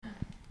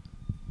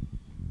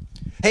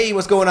Hey,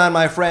 what's going on,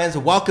 my friends?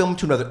 Welcome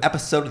to another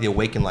episode of the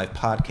Awaken Life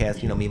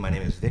podcast. You know me, my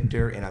name is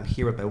Victor, and I'm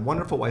here with my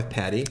wonderful wife,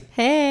 Patty.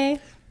 Hey.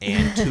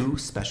 And two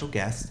special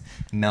guests,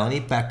 Melanie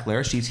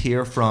Beckler. She's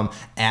here from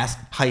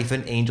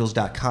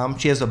ask-angels.com.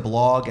 She has a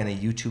blog and a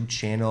YouTube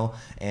channel,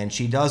 and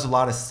she does a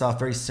lot of stuff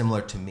very similar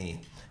to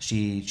me.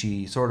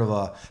 She sort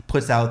of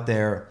puts out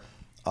there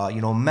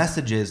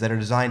messages that are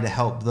designed to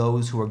help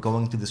those who are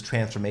going through this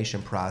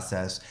transformation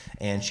process,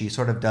 and she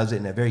sort of does it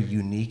in a very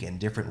unique and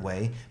different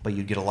way, but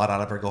you get a lot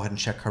out of her. Go ahead and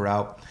check her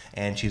out.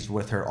 And she's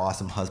with her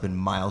awesome husband,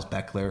 Miles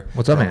Beckler.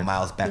 What's up, man?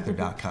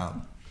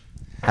 milesbeckler.com.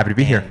 Happy to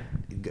be here.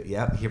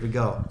 Yep, here we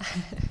go.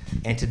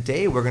 And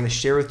today we're going to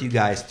share with you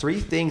guys 3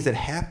 things that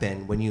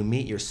happen when you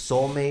meet your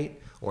soulmate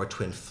or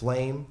twin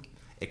flame,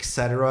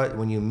 etc.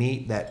 When you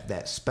meet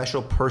that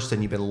special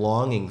person you've been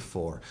longing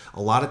for.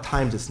 A lot of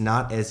times it's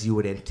not as you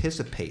would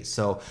anticipate.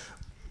 So,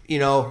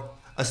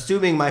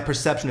 assuming my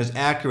perception is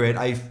accurate,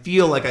 I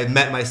feel like I've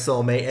met my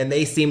soulmate, and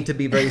they seem to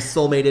be very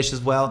soulmate-ish as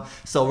well.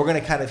 So we're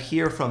going to kind of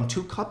hear from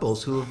 2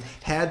 couples who've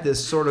had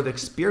this sort of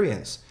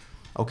experience.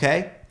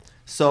 Okay?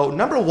 So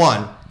number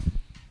one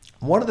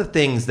of the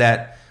things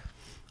that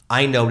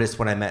I noticed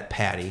when I met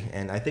Patty,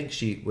 and I think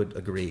she would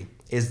agree,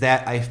 is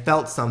that I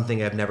felt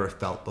something I've never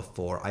felt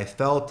before.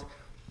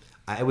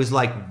 I was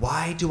like,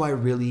 why do I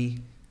really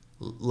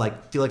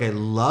feel like I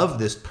love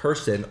this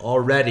person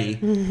already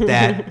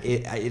that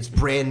it's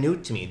brand new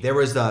to me? There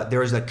was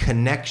a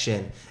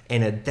connection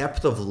and a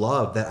depth of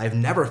love that I've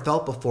never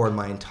felt before in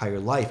my entire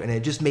life. And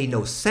it just made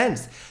no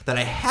sense that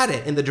I had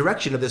it in the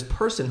direction of this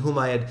person whom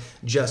I had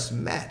just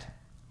met.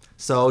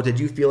 So did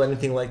you feel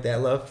anything like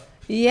that, love?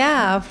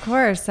 Yeah, of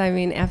course. I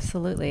mean,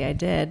 absolutely, I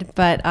did.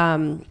 But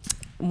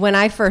when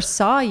I first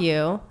saw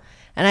you,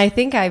 and I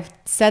think I've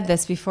said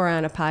this before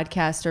on a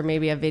podcast or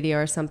maybe a video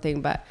or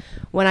something, but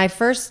when I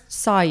first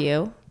saw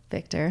you,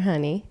 Victor,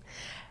 honey,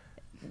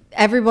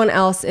 everyone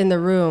else in the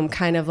room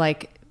kind of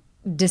like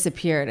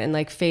disappeared and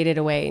like faded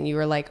away, and you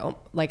were like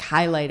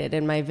highlighted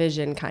in my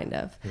vision kind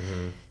of.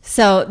 Mm-hmm.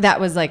 So that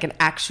was like an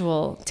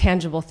actual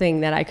tangible thing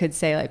that I could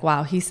say like,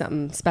 wow, he's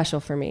something special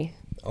for me.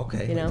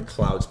 Okay, the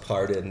clouds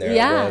parted and there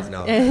yeah. it was.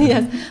 No.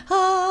 Yes.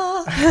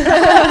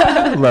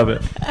 Love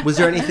it. Was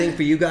there anything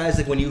for you guys,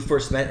 like when you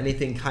first met,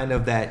 anything kind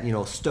of that,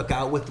 stuck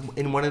out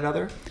in one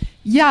another?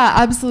 Yeah,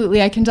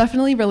 absolutely. I can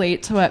definitely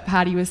relate to what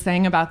Patty was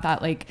saying about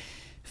that, like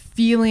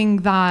feeling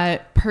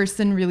that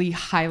person really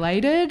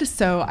highlighted.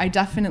 So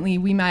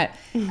we met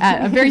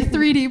at a very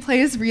 3D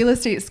place, real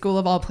estate school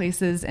of all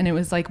places. And it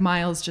was like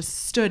Miles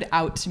just stood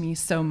out to me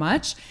so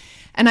much.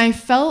 And I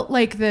felt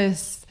like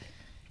this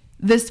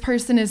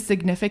person is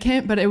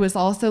significant, but it was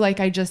also like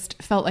I just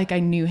felt like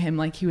I knew him,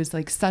 like he was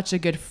like such a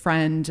good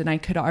friend, and I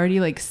could already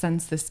like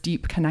sense this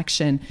deep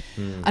connection.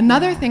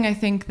 Another thing I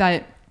think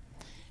that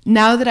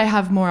now that I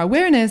have more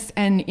awareness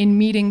and in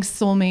meeting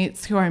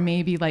soulmates who are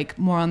maybe like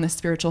more on the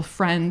spiritual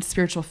friend,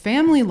 spiritual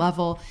family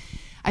level,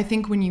 I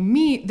think when you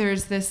meet,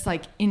 there's this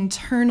like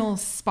internal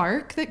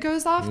spark that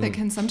goes off that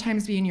can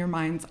sometimes be in your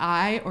mind's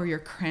eye or your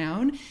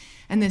crown,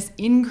 and this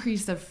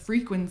increase of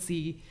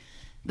frequency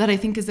that I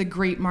think is a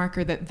great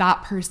marker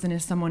that person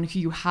is someone who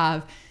you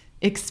have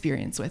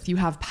experience with, you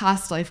have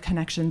past life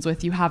connections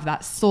with, you have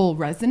that soul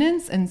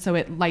resonance, and so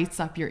it lights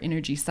up your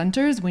energy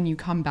centers when you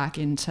come back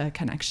into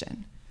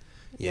connection.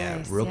 Yeah,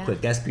 nice, real quick.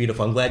 That's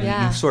beautiful. I'm glad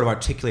you sort of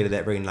articulated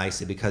that very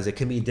nicely, because it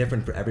can be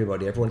different for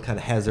everybody. Everyone kind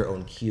of has their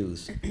own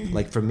cues.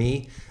 Like for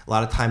me, a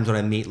lot of times when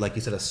I meet, like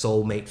you said, a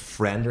soulmate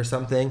friend or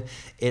something,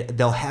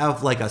 they'll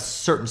have like a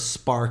certain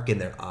spark in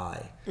their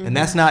eye. Mm-hmm. And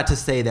that's not to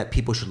say that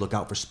people should look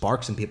out for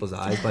sparks in people's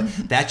eyes, but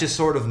that's just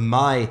sort of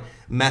my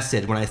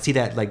message when I see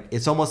that. Like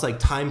it's almost like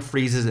time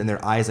freezes and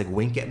their eyes like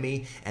wink at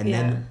me, and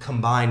then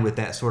combined with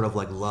that sort of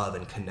like love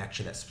and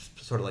connection that's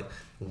sort of like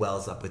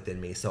wells up within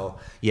me. So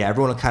yeah,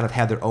 everyone will kind of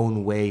have their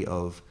own way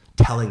of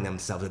telling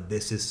themselves that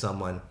this is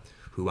someone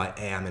who I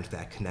am in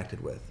fact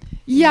connected with.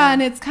 Yeah,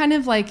 and it's kind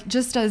of like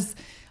just as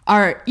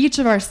each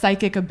of our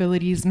psychic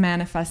abilities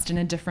manifest in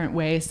a different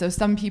way. So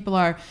some people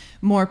are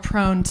more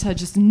prone to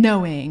just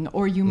knowing,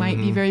 or you might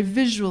be very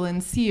visual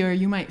and see, or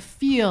you might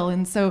feel.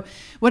 And so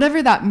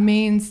whatever that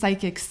main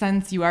psychic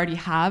sense you already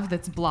have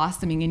that's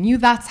blossoming in you,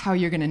 that's how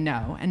you're going to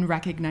know and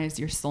recognize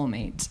your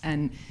soulmate.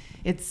 And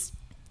it's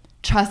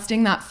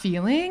trusting that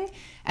feeling,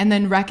 and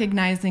then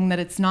recognizing that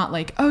it's not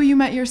like, oh, you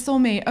met your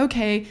soulmate,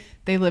 okay,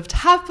 they lived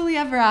happily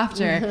ever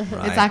after.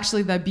 Right. It's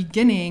actually the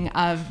beginning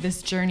of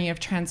this journey of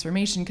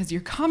transformation, because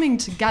you're coming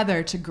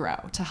together to grow,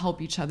 to help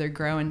each other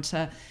grow, and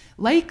to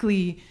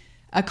likely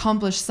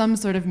accomplish some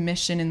sort of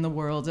mission in the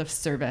world of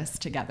service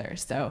together.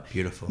 So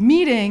beautiful.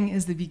 Meeting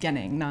is the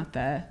beginning, not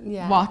the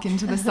walk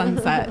into the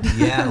sunset.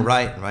 Yeah,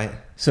 right.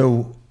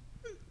 So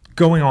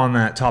going on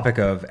that topic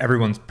of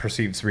everyone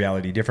perceives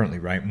reality differently,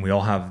 right? And we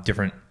all have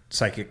different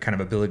psychic kind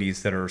of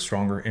abilities that are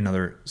stronger in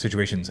other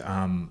situations.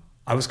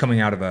 I was coming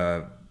out of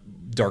a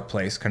dark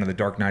place, kind of the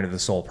dark night of the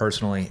soul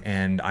personally,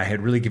 and I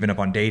had really given up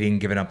on dating,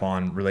 given up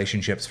on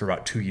relationships for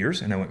about 2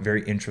 years, and I went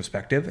very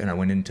introspective, and I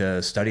went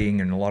into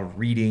studying and a lot of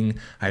reading.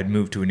 I had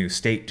moved to a new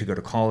state to go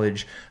to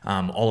college.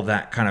 All of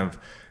that kind of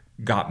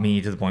got me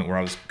to the point where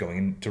I was going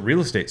into real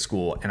estate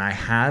school, and I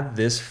had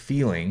this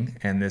feeling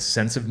and this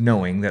sense of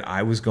knowing that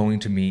I was going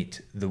to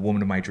meet the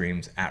woman of my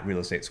dreams at real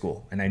estate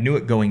school, and I knew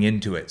it going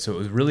into it. So it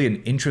was really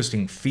an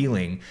interesting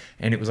feeling,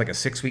 and it was like a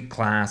 6-week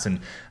class, and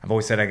I've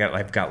always said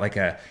I've got like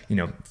a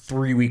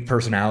 3-week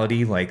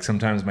personality. Like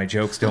sometimes my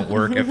jokes don't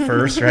work at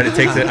first, right? It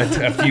takes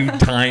a few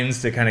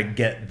times to kind of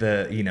get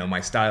the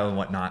my style and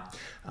whatnot.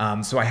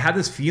 So I had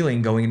this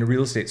feeling going into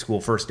real estate school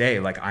first day,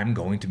 like I'm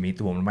going to meet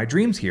the woman of my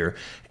dreams here.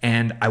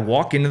 And I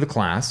walk into the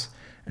class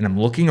and I'm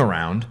looking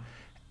around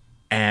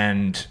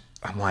and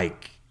I'm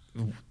like,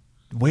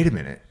 wait a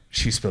minute,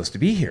 she's supposed to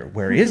be here.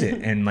 Where is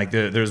it? And like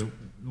there's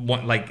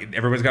one, like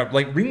everybody's got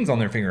like rings on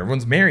their finger.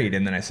 Everyone's married.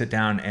 And then I sit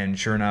down and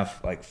sure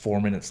enough, like 4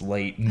 minutes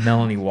late,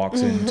 Melanie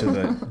walks into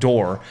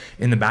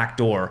in the back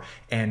door.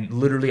 And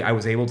literally I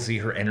was able to see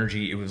her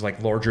energy. It was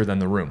like larger than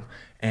the room.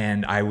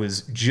 And I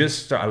was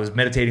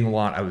meditating a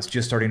lot. I was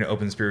just starting to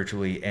open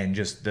spiritually, and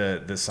just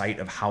the sight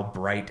of how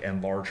bright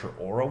and large her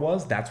aura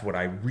was, that's what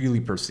I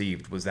really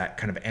perceived, was that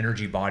kind of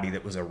energy body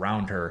that was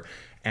around her.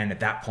 And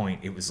at that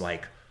point it was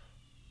like,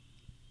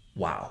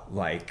 wow,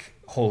 like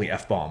holy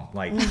F-bomb,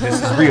 like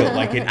this is real.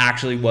 Like it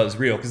actually was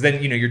real. Cause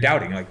then, you're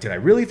doubting, like, did I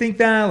really think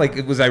that?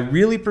 Like, was I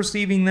really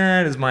perceiving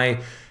that? Is my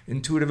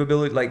intuitive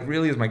ability, like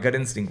really, is my gut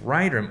instinct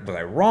right? Or was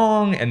I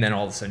wrong? And then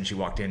all of a sudden she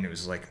walked in and it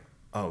was like,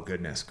 oh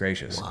goodness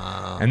gracious.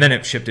 Wow. And then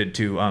it shifted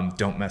to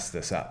don't mess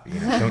this up.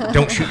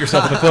 Don't shoot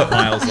yourself in the foot,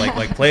 Miles.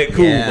 Like play it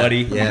cool,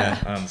 buddy.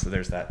 Yeah. So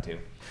there's that too.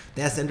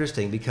 That's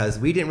interesting because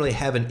we didn't really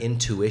have an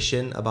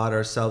intuition about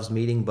ourselves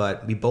meeting,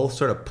 but we both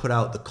sort of put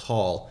out the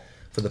call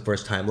for the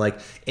first time.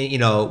 Like,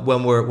 when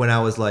I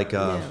was like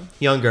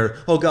younger,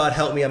 oh God,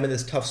 help me, I'm in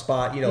this tough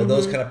spot,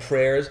 those kind of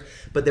prayers.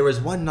 But there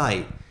was one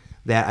night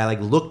that I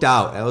like looked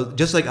out. I was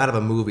just like out of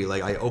a movie.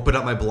 Like I opened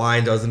up my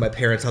blinds. I was in my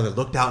parents' house. I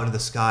looked out into the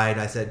sky and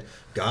I said,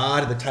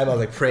 God, at the time I was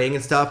like praying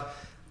and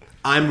stuff,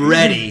 I'm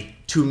ready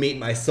to meet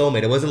my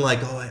soulmate. It wasn't like,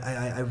 oh,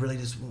 I really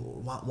just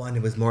want one.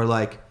 It was more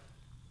like,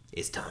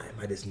 it's time.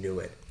 I just knew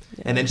it.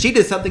 Yeah. And then she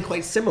did something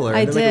quite similar.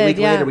 And then like a week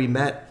later we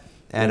met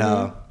at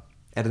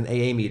an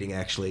AA meeting,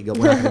 actually. We're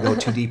not going to go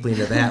too deeply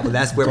into that, but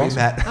that's where we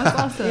met. That's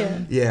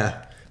awesome.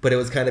 Yeah. But it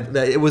was kind of,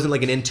 it wasn't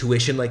like an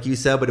intuition like you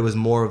said, but it was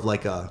more of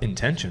like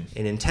intention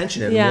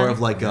and more of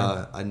like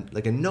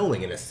a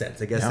knowing in a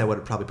sense. I guess I would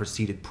have probably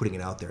preceded putting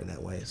it out there in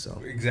that way.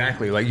 So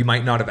exactly, like you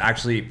might not have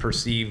actually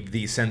perceived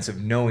the sense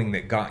of knowing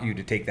that got you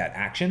to take that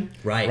action,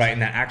 right?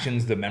 And that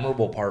action's the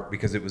memorable part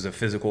because it was a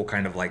physical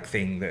kind of like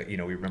thing that we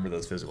remember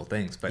those physical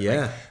things. But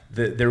like,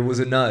 there was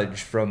a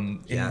nudge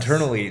from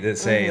internally that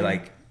say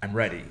like, I'm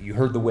ready. You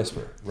heard the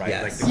whisper, right?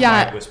 Yes. Like the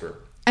quiet whisper.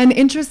 And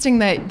interesting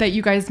that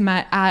you guys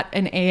met at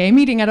an AA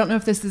meeting. I don't know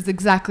if this is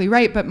exactly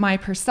right, but my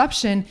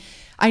perception,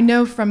 I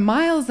know from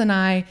Miles and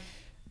I,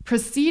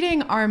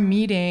 preceding our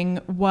meeting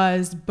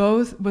was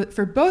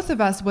for both of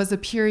us was a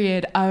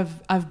period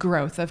of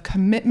growth, of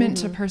commitment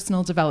to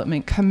personal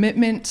development,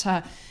 commitment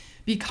to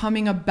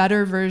becoming a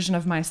better version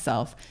of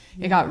myself.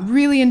 I got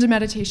really into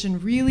meditation,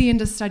 really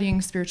into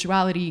studying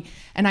spirituality,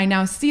 and I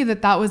now see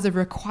that was a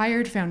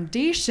required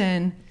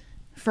foundation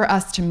for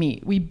us to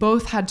meet. We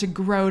both had to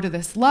grow to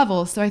this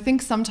level. So I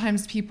think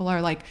sometimes people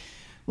are like,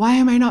 why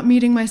am I not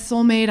meeting my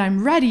soulmate?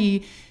 I'm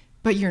ready.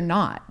 But you're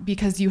not,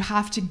 because you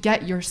have to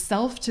get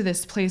yourself to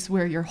this place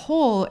where you're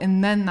whole,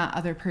 and then that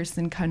other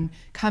person can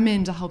come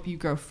in to help you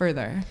grow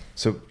further.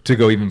 So to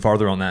go even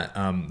farther on that,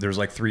 there's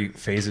like 3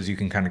 phases you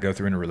can kind of go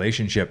through in a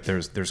relationship.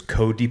 There's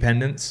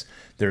codependence,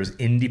 there's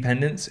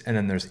independence, and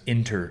then there's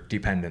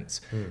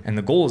interdependence. And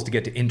the goal is to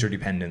get to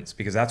interdependence,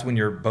 because that's when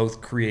you're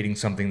both creating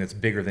something that's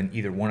bigger than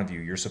either one of you.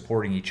 You're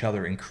supporting each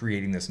other and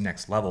creating this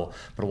next level.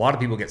 But a lot of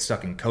people get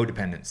stuck in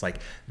codependence. Like,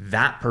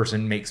 that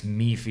person makes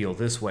me feel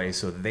this way,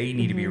 so they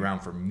need to be around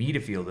for me to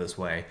feel this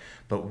way.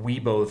 But we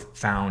both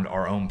found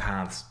our own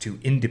paths to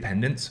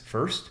independence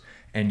first.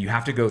 And you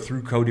have to go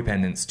through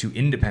codependence to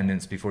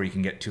independence before you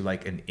can get to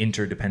like an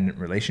interdependent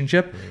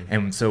relationship.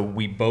 And so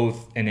we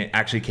both, and it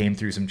actually came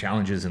through some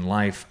challenges in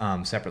life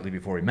separately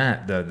before we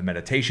met, the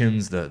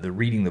meditations, the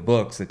reading the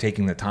books, the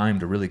taking the time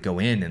to really go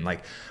in and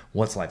like,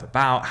 what's life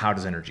about? How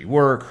does energy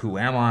work? Who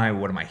am I?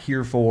 What am I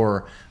here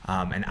for?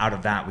 And out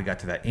of that, we got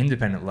to that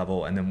independent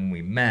level. And then when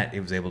we met,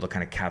 it was able to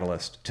kind of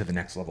catalyst to the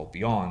next level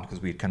beyond,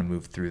 because we had kind of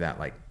moved through that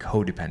like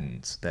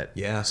codependence that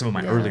some of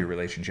my earlier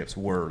relationships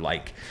were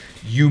like,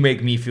 you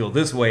make me feel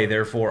this way,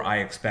 therefore I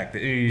expect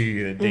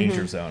the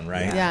danger zone,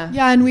 right?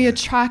 Yeah, and we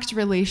attract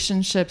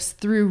relationships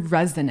through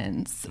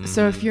resonance.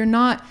 So if you're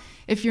not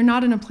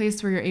in a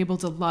place where you're able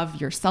to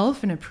love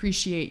yourself and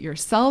appreciate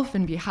yourself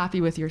and be happy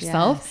with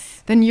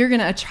yourself, then you're going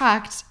to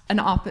attract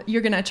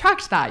you're going to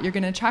attract that. You're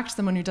going to attract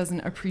someone who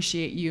doesn't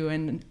appreciate you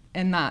and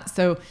that.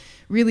 So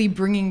really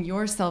bringing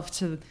yourself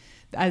to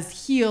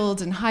as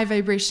healed and high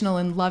vibrational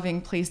and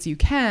loving place you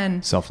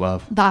can.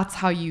 Self-love. That's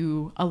how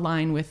you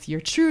align with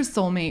your true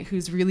soulmate,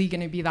 who's really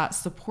going to be that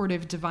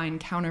supportive divine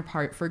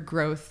counterpart for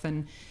growth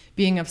and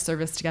being of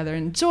service together,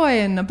 and joy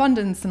and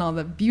abundance and all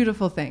the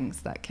beautiful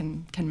things that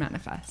can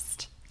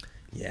manifest.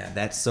 Yeah,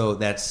 that's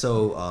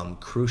so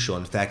crucial.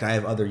 In fact, I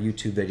have other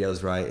YouTube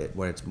videos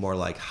where it's more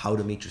like how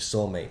to meet your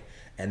soulmate.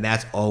 And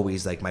that's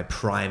always like my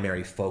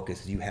primary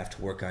focus is you have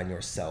to work on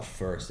yourself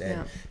first.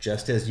 And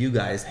just as you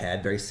guys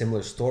had very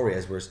similar story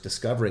as we're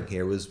discovering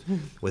here was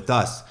with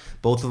us.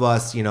 Both of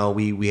us,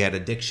 we had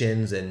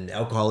addictions and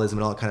alcoholism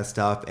and all that kind of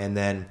stuff. And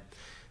then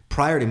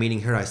prior to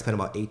meeting her, I spent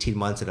about 18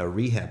 months at a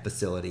rehab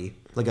facility,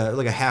 like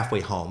a halfway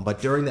home.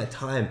 But during that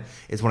time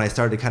is when I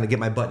started to kind of get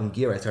my butt in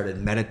gear. I started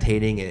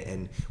meditating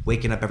and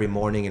waking up every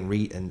morning and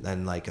read and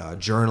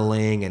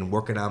journaling and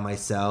working on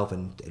myself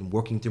and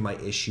working through my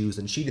issues.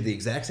 And she did the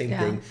exact same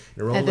thing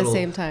in her own at the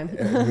same time.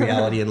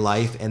 reality in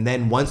life. And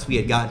then once we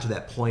had gotten to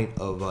that point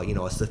of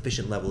a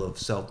sufficient level of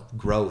self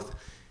growth,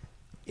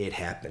 it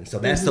happened. So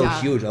that's so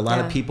huge. A lot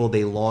of people,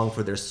 they long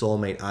for their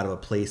soulmate out of a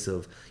place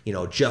of,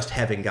 just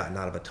having gotten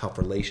out of a tough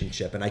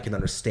relationship. And I can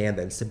understand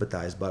that and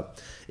sympathize,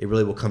 but it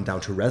really will come down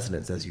to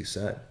resonance, as you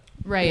said.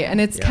 Right. And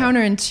it's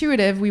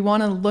counterintuitive. We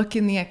want to look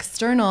in the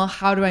external,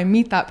 how do I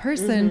meet that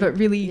person? But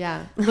really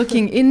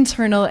looking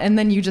internal, and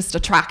then you just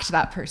attract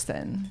that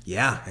person.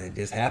 Yeah. And it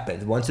just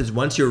happens.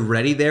 Once you're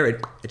ready there,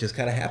 it just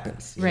kind of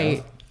happens. You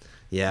know?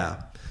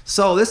 Yeah.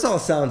 So this all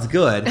sounds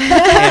good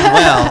and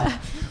well,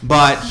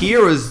 but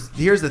here's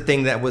the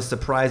thing that was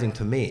surprising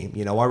to me.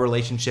 Our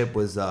relationship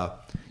was,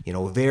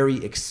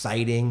 very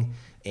exciting,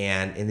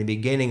 and in the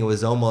beginning it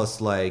was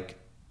almost like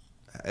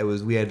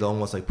we had to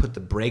almost like put the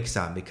brakes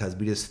on because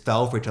we just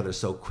fell for each other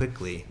so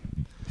quickly.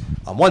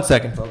 1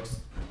 second,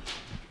 folks.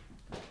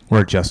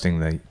 We're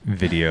adjusting the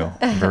video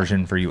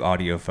version for you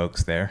audio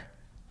folks there.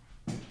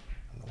 I don't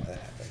know why that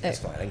happened. That's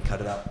fine. I can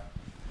cut it up.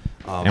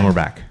 And we're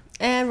back.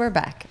 And we're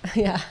back.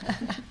 Yeah.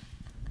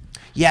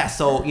 Yeah,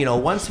 so,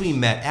 once we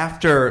met,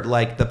 after,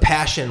 the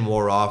passion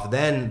wore off,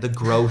 then the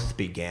growth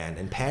began.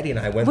 And Patty and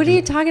I went What are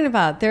you talking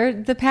about?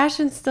 The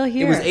passion's still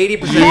here. It was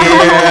 80%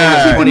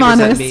 Yeah.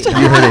 20% me.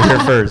 You heard it here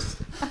first.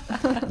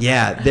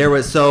 Yeah,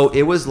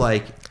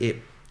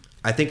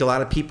 I think a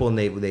lot of people, when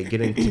they get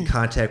into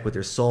contact with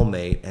their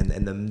soulmate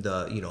and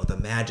the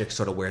magic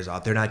sort of wears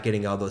off. They're not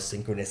getting all those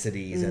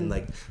synchronicities and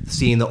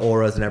seeing the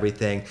auras and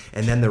everything.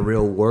 And then the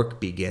real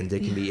work begins.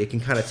 It can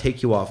kind of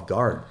take you off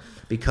guard.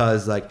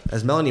 Because,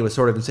 as Melanie was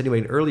sort of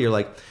insinuating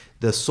earlier,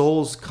 the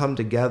souls come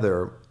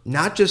together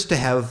not just to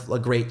have a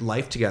great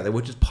life together,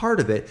 which is part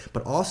of it,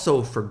 but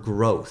also for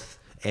growth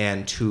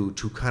and to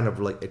kind of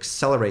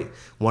accelerate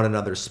one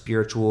another's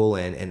spiritual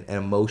and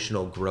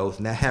emotional growth.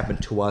 And that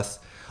happened to us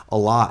a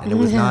lot, and it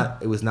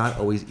was not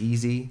always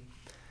easy.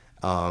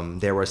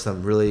 There were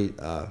some really.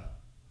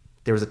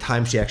 There was a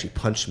time she actually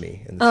punched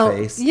me in the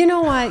face. You know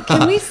what?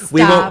 Can we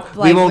stop?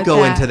 We won't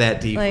go into that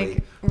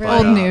deeply.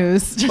 Old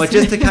news. But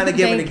just to kind of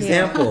give an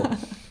example.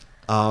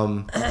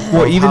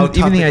 Well,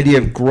 even the idea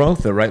of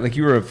growth, though, right?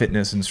 You were a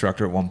fitness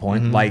instructor at one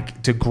point.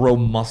 To grow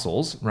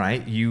muscles,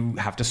 right? You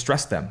have to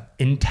stress them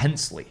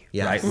intensely,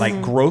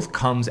 right? Growth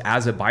comes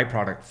as a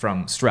byproduct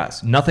from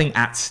stress. Nothing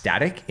at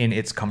static in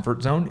its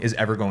comfort zone is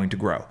ever going to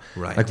grow.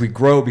 Right. We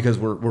grow because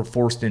we're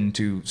forced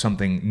into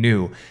something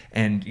new,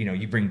 and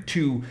you bring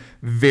two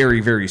very,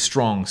 very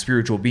strong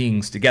spiritual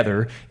beings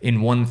together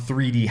in one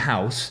 3D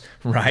house,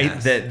 right?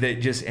 Yes.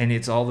 That just, and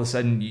it's all of a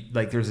sudden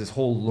there's this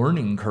whole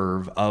learning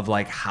curve of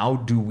how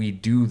do we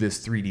do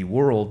this 3D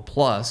world?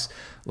 Plus,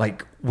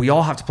 we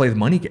all have to play the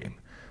money game.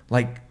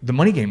 The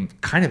money game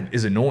kind of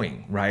is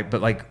annoying, right?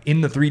 But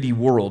in the 3D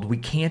world, we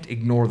can't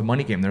ignore the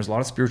money game. There's a lot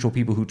of spiritual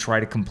people who try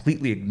to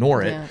completely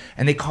ignore it,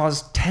 and they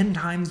cause 10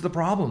 times the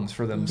problems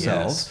for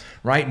themselves,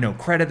 right? No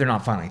credit, they're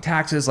not filing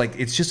taxes.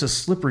 It's just a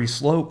slippery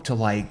slope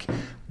to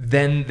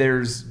then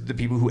there's the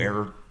people who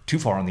err too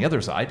far on the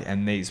other side,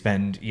 and they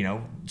spend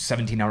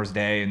 17 hours a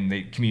day, and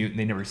they commute, and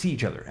they never see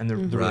each other, and the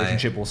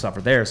relationship will suffer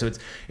there. So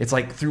it's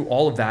through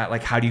all of that,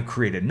 how do you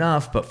create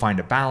enough but find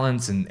a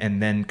balance,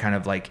 and then kind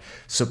of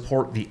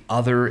support the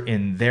other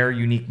in their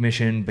unique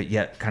mission, but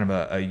yet kind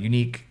of a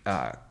unique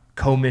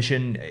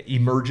co-mission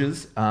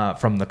emerges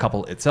from the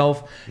couple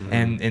itself.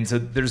 And so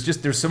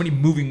there's so many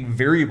moving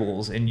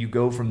variables, and you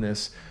go from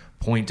this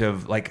point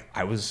of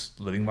I was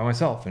living by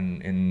myself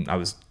and I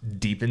was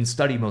deep in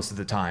study most of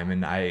the time,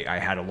 and I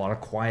had a lot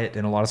of quiet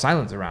and a lot of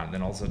silence around, and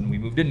then all of a sudden we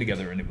moved in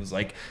together, and it was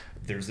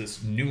there's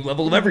this new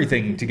level of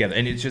everything together,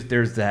 and it's just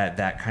there's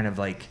that kind of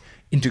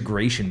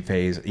integration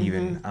phase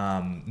even,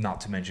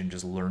 not to mention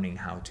just learning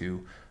how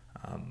to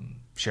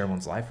share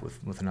one's life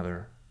with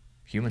another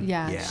human.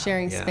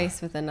 Sharing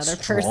space with another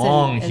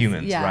strong person.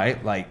 Humans, right?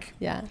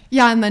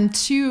 And then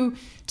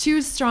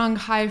two strong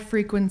high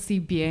frequency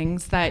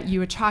beings that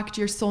you attract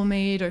your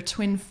soulmate or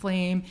twin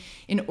flame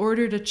in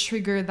order to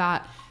trigger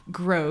that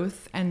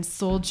growth and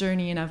soul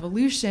journey and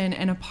evolution.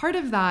 And a part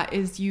of that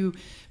is you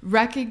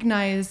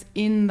recognize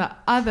in the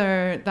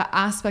other the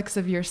aspects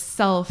of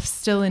yourself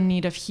still in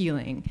need of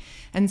healing.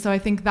 And so I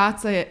think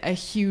that's a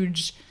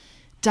huge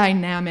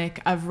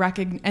dynamic of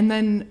and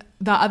then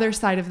the other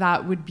side of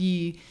that would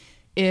be,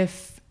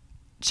 if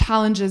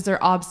challenges or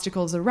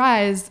obstacles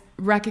arise,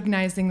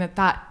 recognizing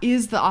that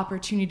is the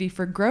opportunity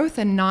for growth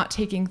and not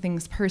taking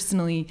things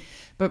personally,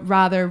 but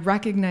rather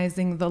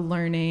recognizing the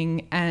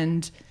learning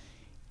and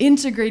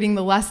integrating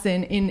the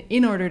lesson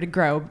in order to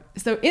grow.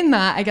 So in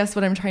that, I guess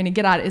what I'm trying to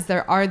get at is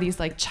there are these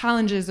like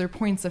challenges or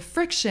points of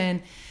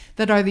friction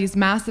that are these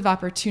massive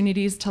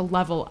opportunities to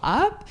level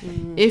up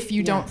if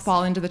you don't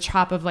fall into the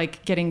trap of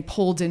like getting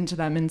pulled into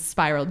them and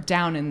spiraled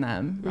down in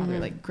them, rather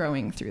like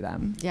growing through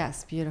them.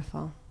 Yes,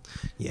 beautiful.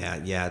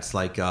 Yeah. It's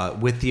like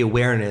with the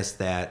awareness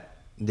that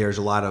there's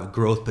a lot of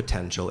growth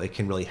potential, it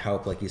can really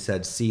help, like you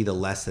said, see the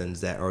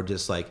lessons that are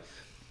just like,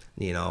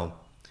 you know,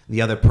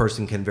 the other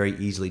person can very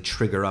easily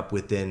trigger up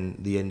within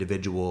the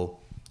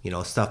individual, you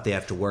know, stuff they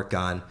have to work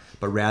on.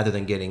 But rather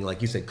than getting,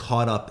 like you said,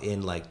 caught up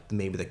in like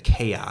maybe the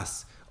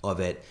chaos of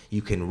it,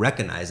 you can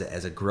recognize it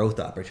as a growth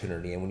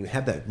opportunity. And when you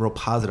have that real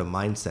positive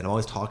mindset, I'm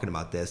always talking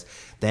about this,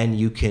 then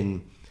you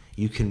can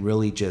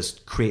really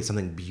just create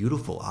something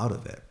beautiful out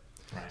of it.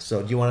 Right.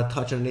 So do you want to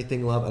touch on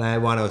anything, Love? And I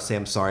want to say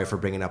I'm sorry for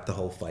bringing up the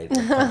whole fight.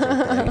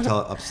 I can tell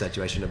it upset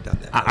you. I shouldn't have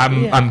done that.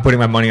 I'm putting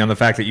my money on the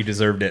fact that you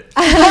deserved it.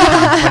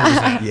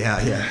 100%.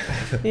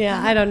 Yeah.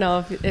 Yeah, I don't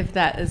know if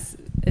that is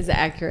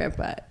accurate,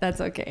 but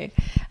that's okay.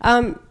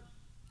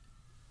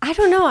 I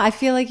don't know. I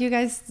feel like you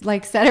guys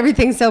like said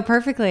everything so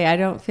perfectly. I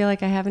don't feel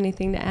like I have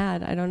anything to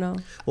add. I don't know.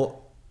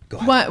 Well, go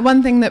ahead.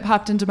 One thing that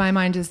popped into my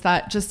mind is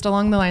that just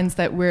along the lines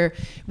that we're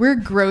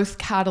growth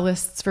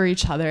catalysts for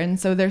each other. And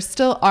so there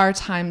still are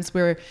times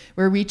where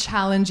we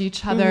challenge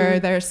each other.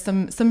 There's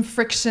some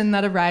friction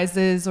that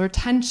arises or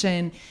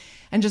tension,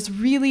 and just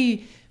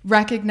really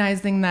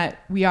recognizing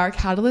that we are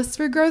catalysts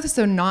for growth.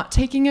 So not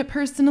taking it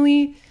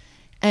personally,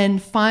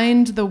 and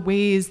find the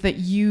ways that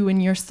you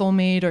and your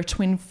soulmate or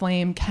twin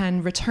flame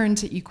can return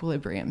to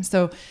equilibrium.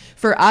 So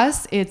for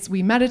us, it's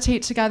we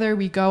meditate together,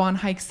 we go on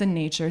hikes in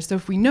nature. So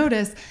if we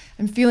notice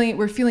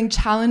we're feeling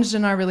challenged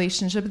in our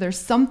relationship, there's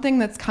something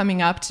that's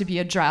coming up to be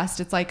addressed.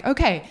 It's like,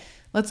 okay,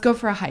 let's go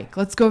for a hike,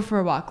 let's go for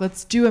a walk,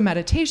 let's do a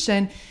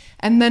meditation.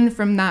 And then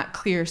from that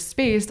clear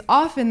space,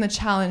 often the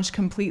challenge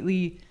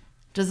completely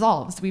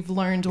dissolves. We've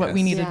learned what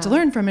we needed to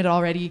learn from it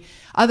already.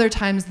 Other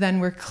times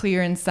then we're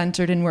clear and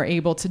centered and we're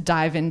able to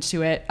dive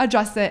into it,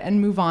 address it, and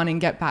move on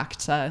and get back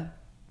to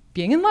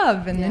being in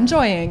love and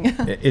enjoying.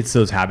 It's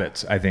those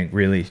habits, I think,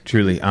 really,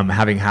 truly.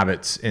 Having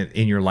habits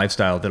in your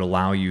lifestyle that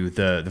allow you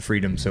the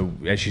freedom. So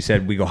as she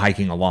said, we go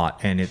hiking a lot,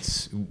 and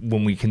it's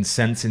when we can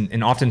sense,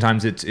 and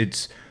oftentimes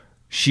it's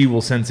she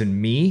will sense in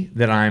me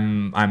that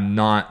I'm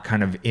not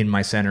kind of in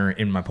my center,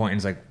 in my point. And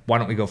it's like, why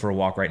don't we go for a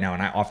walk right now?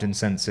 And I often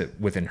sense it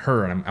within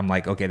her. And I'm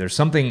like, okay, there's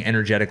something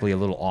energetically a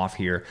little off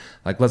here.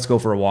 Like, let's go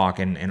for a walk.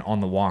 And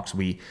on the walks,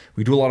 we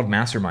do a lot of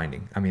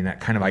masterminding. I mean, that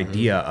kind of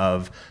idea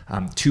of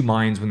two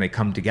minds, when they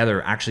come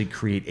together, actually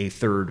create a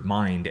third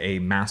mind, a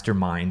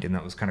mastermind. And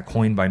that was kind of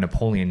coined by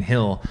Napoleon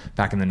Hill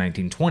back in the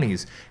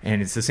 1920s.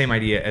 And it's the same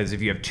idea as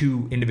if you have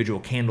two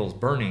individual candles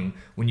burning.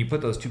 When you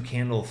put those two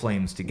candle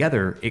flames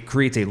together, it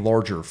creates a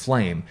larger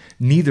flame.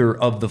 Neither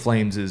of the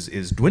flames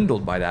is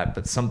dwindled by that,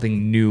 but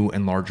something new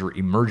and larger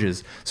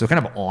emerges. So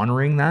kind of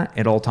honoring that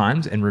at all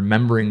times and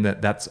remembering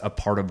that that's a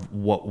part of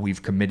what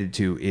we've committed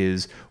to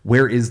is,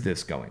 where is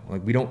this going?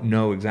 Like, we don't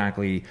know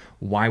exactly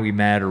why we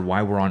met or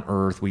why we're on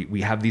earth.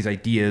 We have these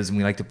ideas and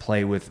we like to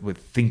play with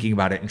thinking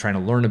about it and trying to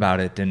learn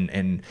about it,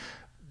 and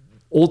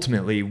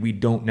ultimately we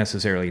don't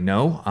necessarily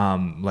know.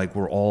 Like,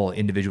 we're all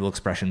individual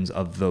expressions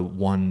of the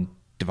one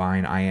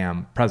divine I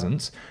am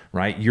presence,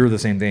 right? You're the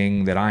same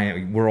thing that I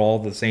am. We're all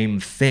the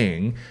same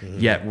thing,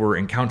 yet we're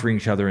encountering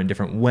each other in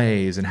different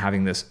ways and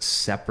having this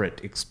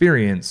separate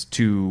experience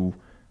to,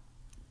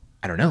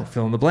 I don't know,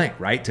 fill in the blank,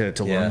 right?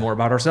 To learn more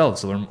about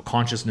ourselves. So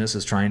consciousness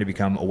is trying to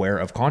become aware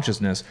of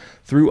consciousness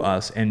through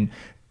us. And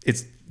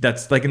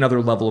that's like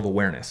another level of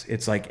awareness.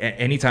 It's like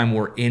anytime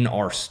we're in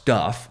our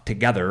stuff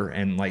together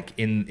and like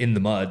in the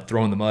mud,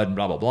 throwing the mud and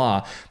blah, blah,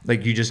 blah,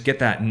 like you just get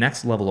that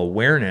next level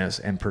awareness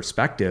and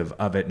perspective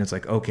of it. And it's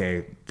like,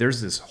 okay, there's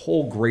this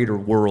whole greater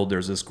world.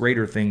 There's this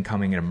greater thing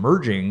coming and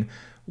emerging.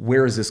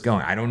 Where is this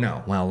going? I don't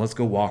know. Well, let's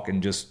go walk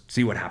and just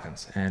see what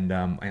happens. And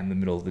in the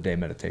middle of the day,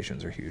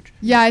 meditations are huge.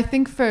 Yeah, I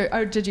think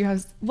did you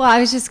have? Well, I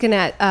was just going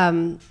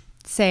to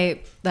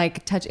say,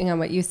 like, touching on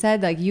what you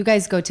said, like, you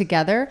guys go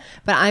together,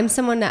 but I'm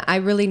someone that I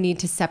really need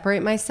to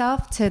separate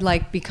myself to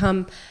like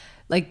become,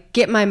 like,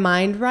 get my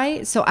mind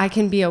right so I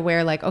can be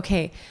aware, like,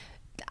 okay,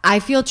 I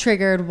feel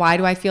triggered. Why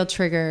do I feel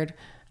triggered?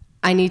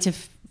 I need to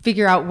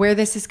figure out where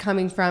this is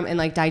coming from and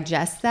like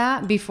digest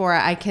that before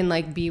I can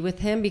like be with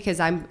him,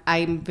 because I'm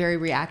very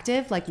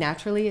reactive. Like,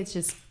 naturally, it's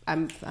just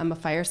I'm a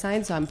fire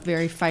sign, so I'm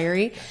very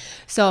fiery.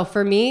 So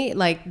for me,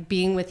 like,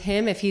 being with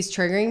him, if he's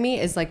triggering me,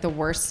 is like the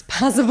worst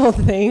possible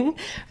thing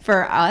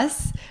for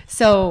us.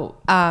 So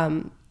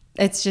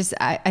it's just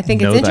I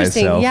think it's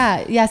interesting. Thyself.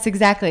 Yeah. Yes.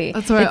 Exactly.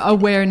 That's why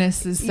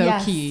awareness is so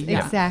key.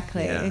 Yeah.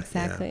 Exactly. Yeah,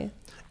 exactly. Yeah.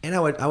 And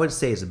I would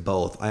say it's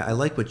both. I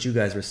like what you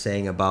guys were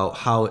saying about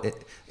how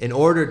in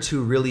order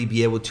to really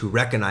be able to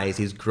recognize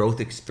these growth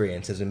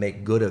experiences and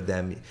make good of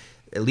them,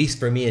 at least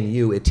for me and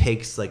you, it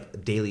takes like a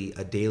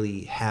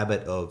daily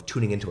habit of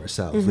tuning into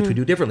ourselves, which we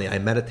do differently. I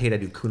meditate, I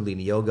do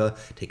Kundalini yoga,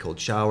 take cold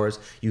showers.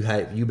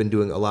 You've been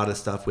doing a lot of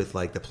stuff with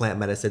like the plant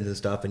medicines and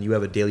stuff, and you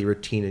have a daily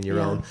routine in your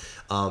own.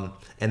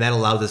 And that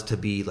allows us to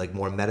be like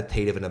more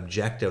meditative and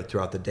objective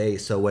throughout the day.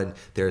 So when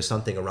there's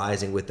something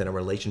arising within a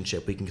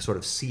relationship, we can sort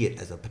of see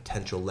it as a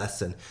potential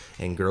lesson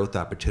and growth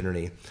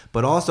opportunity.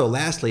 But also,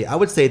 lastly, I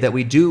would say that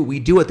we do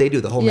what they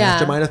do, the whole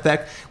mastermind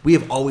effect. We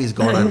have always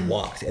gone on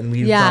walks, and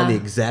we found the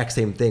exact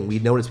same thing. We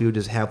noticed we would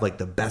just have like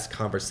the best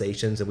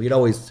conversations, and we'd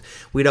always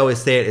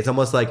say it. It's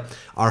almost like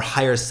our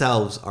higher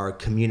selves are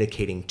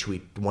communicating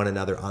to one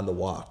another on the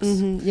walks.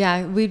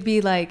 Yeah, we'd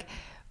be like,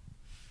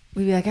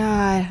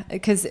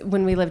 because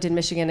when we lived in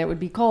Michigan, it would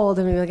be cold,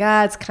 and we'd be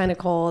like, it's kind of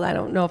cold. I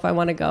don't know if I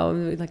want to go.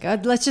 And we'd be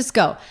like, let's just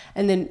go.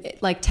 And then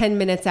like 10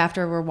 minutes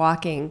after we're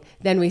walking,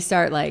 then we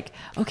start like,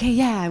 okay,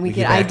 and we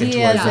get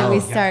ideas, and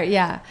we start,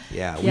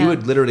 we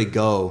would literally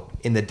go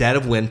in the dead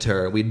of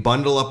winter. We'd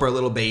bundle up our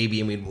little baby,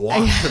 and we'd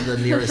walk to the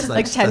nearest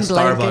like 10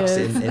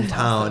 Starbucks in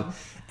town.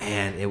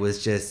 And it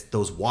was just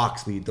those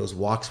walks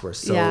were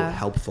so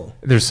helpful.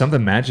 There's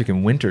something magic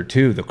in winter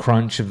too. The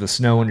crunch of the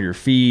snow under your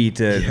feet.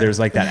 There's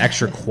like that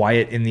extra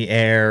quiet in the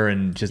air,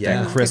 and just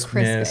that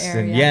crispness. Crisp air,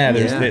 and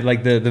there's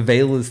like the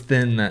veil is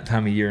thin that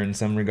time of year in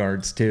some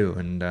regards too.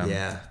 And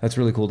that's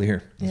really cool to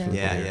hear.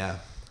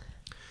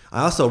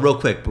 I also, real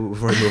quick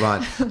before we move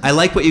on, I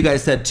like what you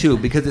guys said too,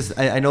 because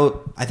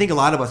I think a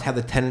lot of us have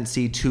the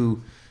tendency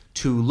to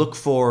look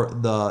for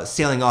the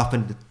sailing off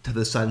into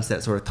the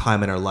sunset sort of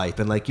time in our life.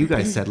 And like you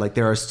guys said, like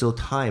there are still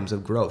times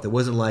of growth. It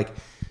wasn't like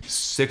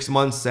 6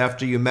 months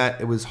after you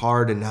met, it was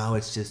hard, and now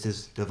it's just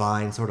this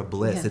divine sort of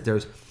bliss that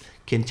there's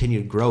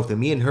continued growth. And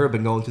me and her have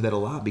been going through that a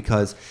lot,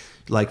 because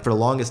like for the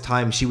longest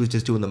time, she was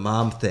just doing the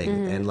mom thing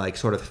and like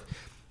sort of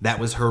that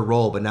was her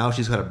role. But now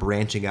she's kind of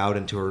branching out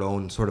into her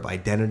own sort of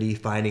identity,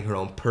 finding her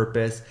own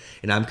purpose.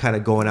 And I'm kind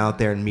of going out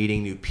there and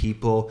meeting new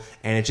people.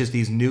 And it's just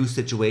these new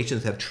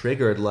situations have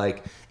triggered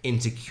like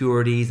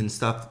insecurities and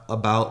stuff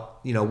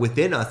about,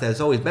 within us that's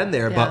always been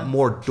there, but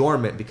more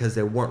dormant because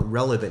they weren't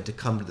relevant to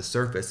come to the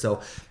surface.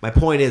 So my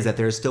point is that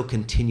there's still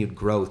continued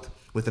growth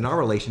within our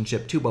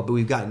relationship too, but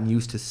we've gotten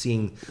used to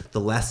seeing the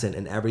lesson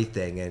in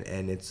everything,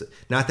 and it's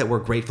not that we're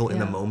grateful in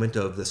the moment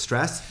of the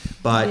stress,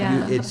 but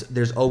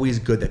there's always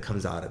good that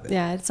comes out of it.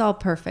 It's all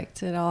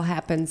perfect. It all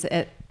happens.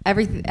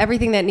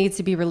 Everything that needs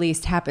to be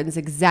released happens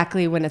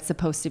exactly when it's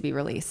supposed to be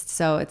released.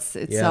 So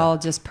it's all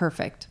just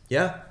perfect.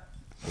 Yeah.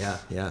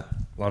 A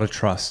lot of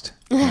trust.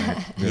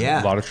 Right?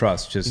 A lot of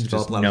trust.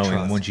 Just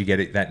knowing once you get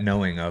it, that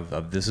knowing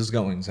of this is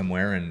going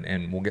somewhere,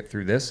 and we'll get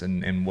through this,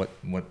 and what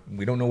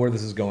we don't know where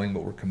this is going,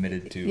 but we're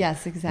committed to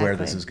where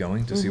this is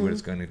going to see what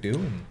it's going to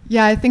do.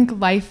 I think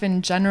life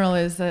in general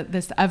is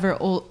this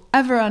ever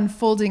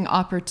unfolding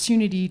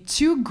opportunity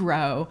to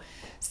grow.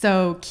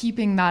 So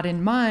keeping that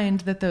in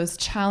mind, that those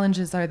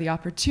challenges are the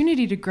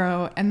opportunity to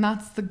grow, and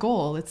that's the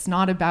goal. It's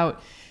not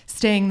about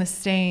staying the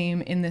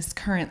same in this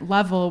current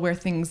level where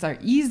things are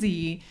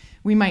easy.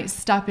 We might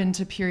step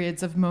into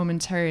periods of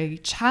momentary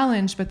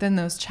challenge, but then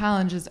those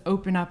challenges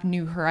open up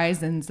new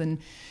horizons and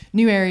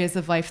new areas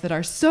of life that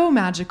are so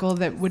magical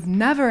that would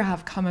never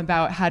have come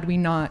about had we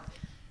not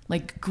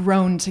like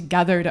grown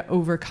together to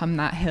overcome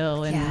that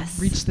hill and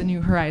reach the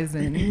new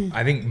horizon.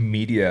 I think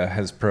media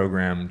has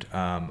programmed,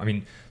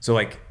 so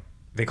like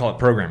they call it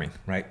programming,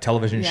 right?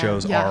 Television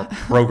shows are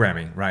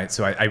programming, right?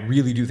 So I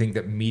really do think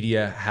that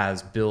media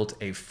has built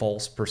a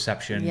false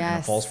perception and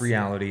a false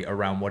reality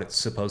around what it's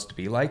supposed to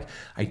be like.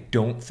 I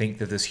don't think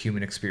that this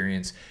human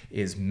experience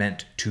is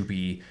meant to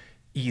be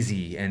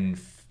easy and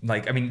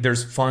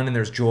there's fun and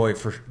there's joy,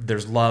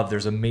 there's love,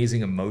 there's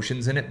amazing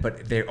emotions in it,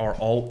 but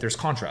there's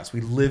contrast. We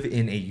live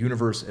in a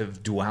universe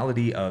of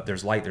duality.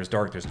 There's light, there's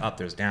dark, there's up,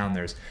 there's down,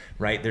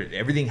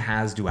 everything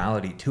has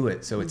duality to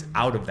it. So it's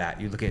out of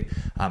that. You look at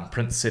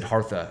Prince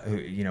Siddhartha,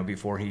 who,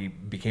 before he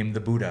became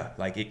the Buddha,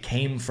 like it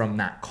came from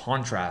that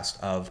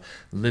contrast of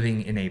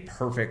living in a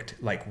perfect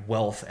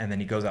wealth, and then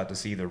he goes out to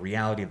see the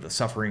reality of the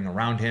suffering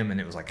around him,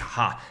 and it was like,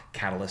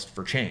 catalyst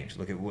for change.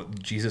 Look at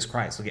Jesus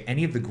Christ. Look at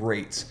any of the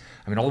greats.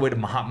 All the way to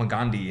Mahatma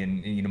Gandhi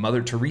and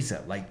Mother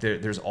Teresa.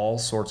 There's all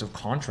sorts of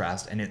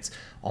contrast, and it's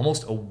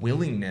almost a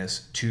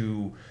willingness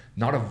to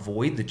not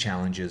avoid the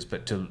challenges,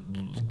 but to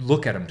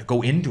look at them, to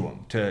go into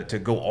them, to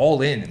go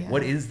all in. And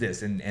what is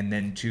this? And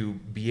then to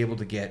be able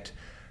to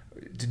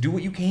do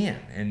what you can,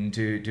 and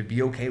to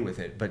be okay with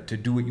it, but to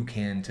do what you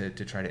can to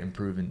try to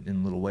improve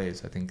in little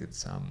ways. I think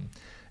it's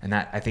and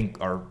that I think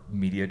our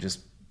media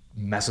just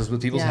messes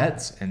with people's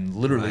heads, and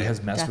literally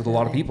has messed with a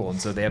lot of people.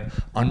 And so they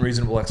have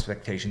unreasonable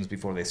expectations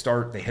before they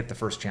start. They hit the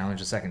first challenge,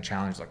 the second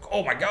challenge, like,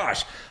 oh my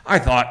gosh, I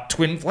thought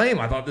twin flame.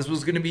 I thought this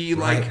was going to be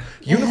like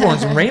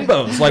unicorns and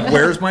rainbows. Like,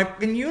 where's my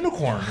fucking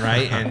unicorn,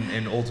 right?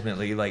 And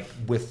ultimately,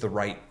 with the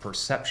right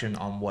perception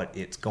on what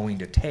it's going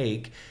to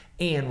take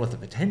and what the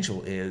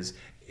potential is,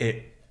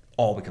 it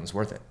all becomes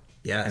worth it.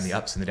 Yes. And the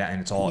ups and the downs,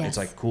 and it's all it's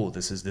like, cool.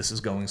 This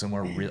is going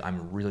somewhere.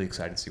 I'm really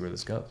excited to see where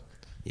this goes.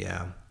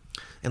 Yeah.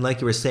 And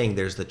like you were saying,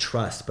 there's the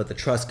trust, but the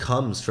trust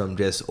comes from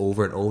just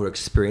over and over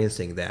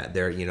experiencing that.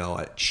 There,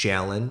 a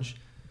challenge,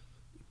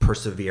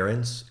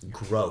 perseverance,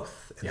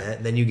 growth.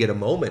 And then you get a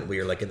moment where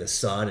you're like in the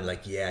sun and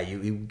like,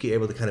 you get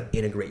able to kind of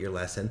integrate your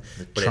lesson,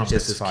 but it's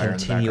just this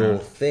continual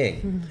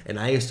thing. And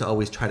I used to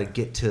always try to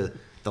get to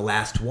the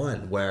last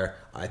one where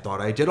I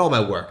thought I did all my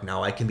work.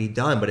 Now I can be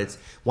done. But it's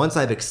once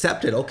I've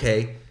accepted,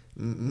 okay,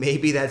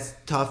 maybe that's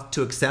tough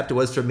to accept. It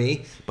was for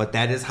me, but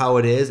that is how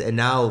it is. And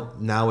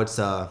now it's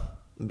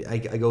I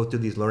go through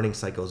these learning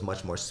cycles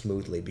much more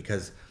smoothly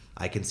because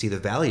I can see the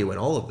value in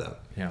all of them.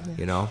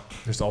 Yeah.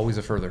 There's always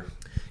a further.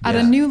 At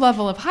a new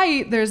level of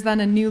height, there's then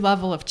a new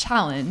level of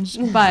challenge,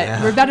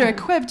 but we're better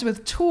equipped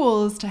with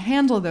tools to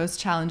handle those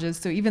challenges.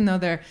 So even though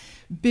they're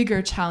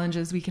bigger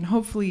challenges, we can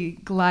hopefully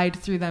glide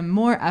through them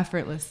more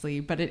effortlessly.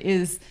 But it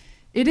is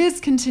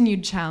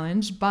continued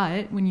challenge.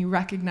 But when you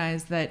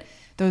recognize that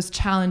those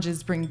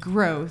challenges bring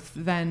growth,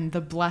 then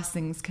the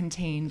blessings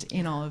contained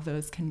in all of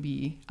those can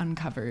be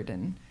uncovered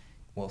and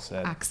well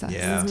said. accessed.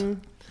 Yeah.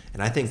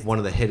 And I think one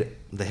of the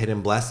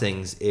hidden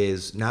blessings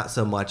is not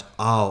so much,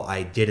 oh,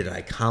 I did it, I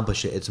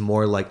accomplished it. It's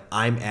more like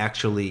I'm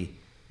actually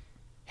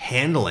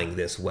handling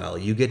this well.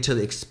 You get to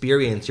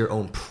experience your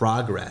own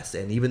progress,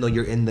 and even though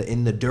you're in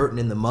the dirt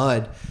and in the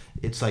mud,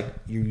 it's like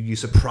you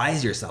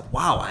surprise yourself.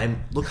 Wow,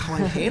 look how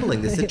I'm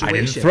handling this situation. I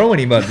didn't throw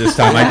any mud this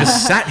time. I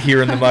just sat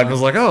here in the mud and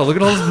was like, oh, look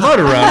at all this mud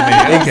around me.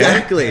 Okay.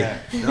 Exactly.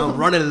 No, I'm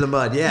running in the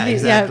mud. Yeah,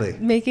 exactly. Yeah,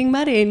 making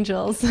mud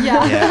angels.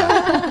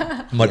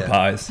 Yeah. Mud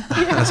pies.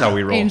 That's how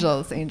we roll.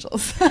 Angels.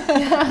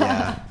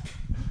 Yeah.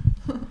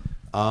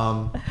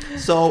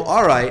 So,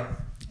 all right.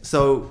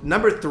 So,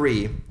 number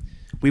 3,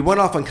 we went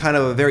off on kind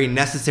of a very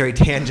necessary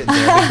tangent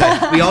there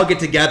because we all get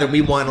together and we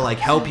want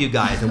to help you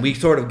guys, and we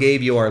sort of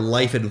gave you our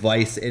life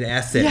advice in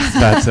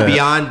essence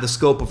beyond the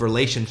scope of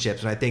relationships.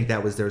 And I think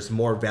there's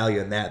more value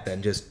in that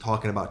than just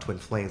talking about twin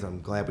flames.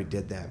 I'm glad we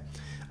did that.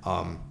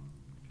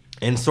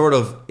 And sort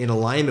of in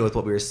alignment with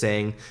what we were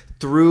saying,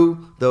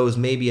 through those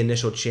maybe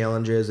initial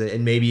challenges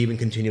and maybe even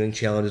continuing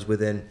challenges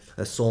within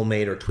a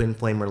soulmate or twin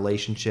flame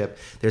relationship,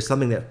 there's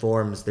something that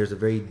forms. There's a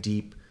very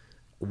deep,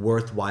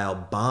 worthwhile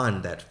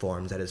bond that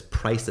forms that is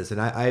priceless. And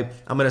I'm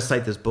going to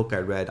cite this book I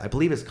read. I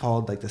believe it's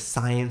called The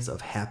Science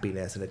of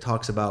Happiness, and it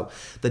talks about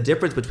the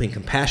difference between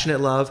compassionate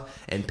love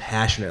and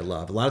passionate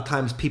love. A lot of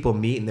times people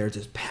meet and they're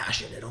just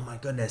passionate, oh my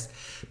goodness,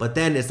 but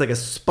then it's like a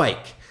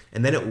spike.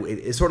 And then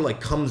it sort of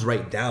comes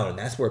right down, and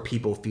that's where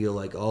people feel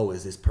like, oh,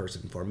 is this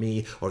person for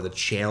me? Or the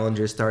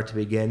challenges start to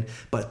begin.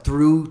 But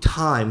through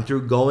time,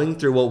 through going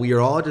through what we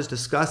are all just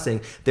discussing,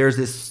 there's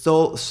this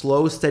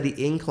slow,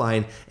 steady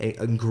incline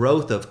and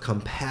growth of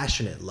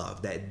compassionate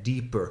love, that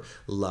deeper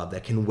love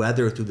that can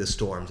weather through the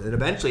storms. And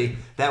eventually,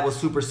 that will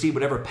supersede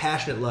whatever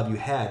passionate love you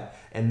had,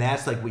 and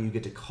that's what you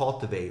get to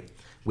cultivate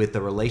with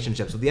the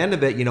relationship. So at the end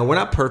of it, we're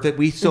not perfect.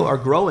 We still are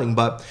growing,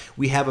 but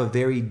we have a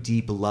very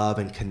deep love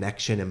and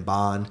connection and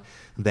bond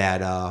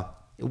that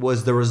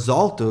was the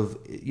result of,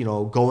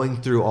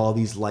 going through all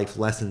these life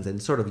lessons and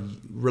sort of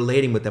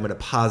relating with them in a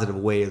positive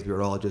way, as we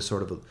were all just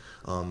sort of,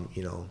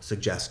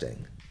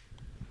 suggesting.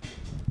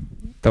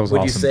 That was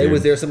Would awesome, you say, dude.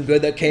 was there some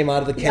good that came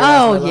out of the chaos?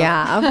 Oh,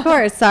 yeah, of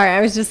course. Sorry,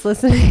 I was just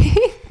listening.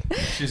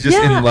 She's just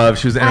in love.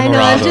 She was enamorado. I know,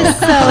 I'm just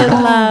so in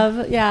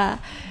love. Yeah.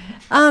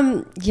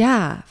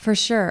 Yeah, for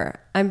sure.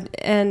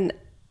 And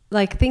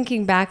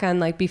thinking back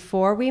on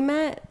before we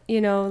met,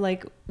 we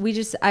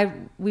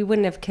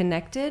wouldn't have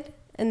connected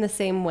in the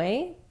same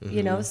way,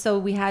 so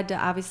we had to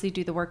obviously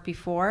do the work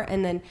before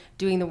and then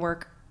doing the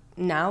work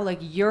now.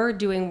 You're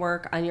doing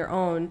work on your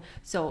own,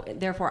 so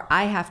therefore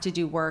I have to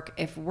do work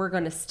if we're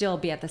going to still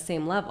be at the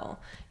same level,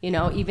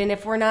 even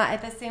if we're not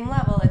at the same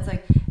level. It's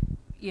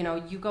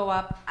you go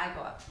up, I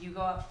go up, you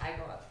go up, I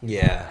go up,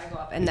 yeah, I go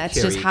up, and that's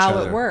just how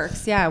it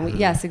works. Yeah,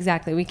 yes,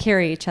 exactly. We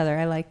carry each other.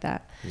 I like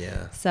that.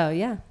 Yeah. So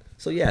yeah,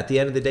 at the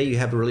end of the day, you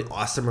have a really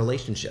awesome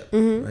relationship,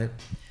 right?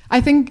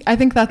 I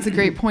think that's a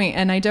great point,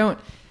 and I don't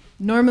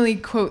normally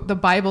quote the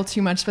Bible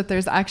too much, but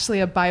there's actually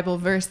a Bible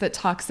verse that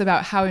talks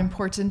about how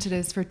important it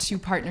is for two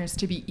partners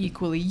to be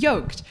equally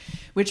yoked,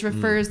 which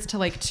refers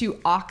to two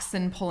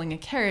oxen pulling a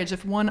carriage.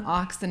 If one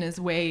oxen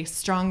is way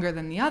stronger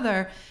than the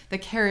other, the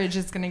carriage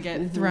is going to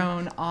get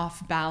thrown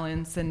off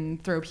balance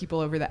and throw people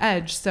over the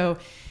edge. So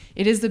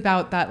it is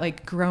about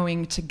that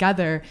growing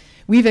together.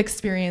 We've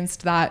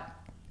experienced that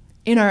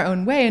in our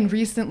own way, and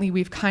recently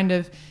we've kind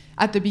of,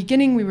 at the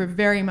beginning, we were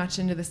very much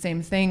into the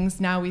same things.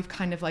 Now we've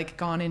kind of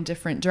gone in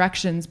different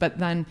directions, but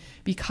then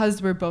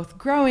because we're both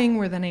growing,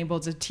 we're then able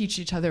to teach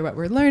each other what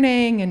we're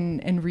learning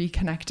and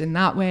reconnect in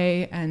that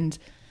way. And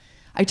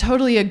I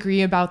totally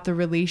agree about the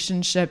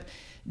relationship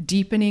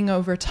deepening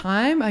over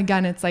time.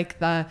 Again, it's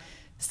the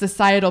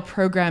societal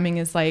programming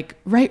is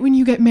right when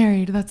you get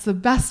married, that's the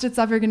best it's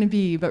ever going to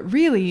be. But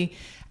really,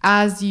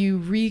 as you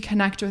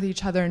reconnect with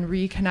each other and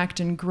reconnect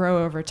and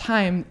grow over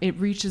time, it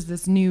reaches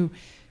this new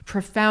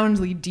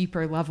profoundly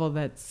deeper level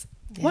that's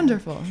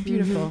wonderful and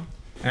beautiful.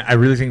 I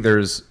really think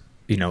there's,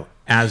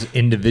 as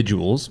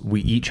individuals,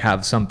 we each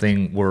have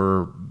something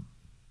we're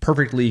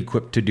perfectly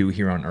equipped to do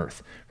here on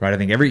earth, right? I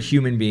think every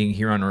human being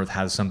here on earth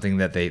has something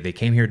that they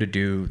came here to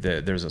do.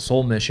 There's a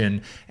soul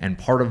mission, and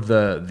part of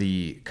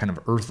the kind of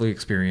earthly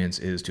experience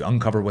is to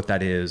uncover what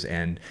that is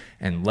and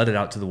let it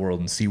out to the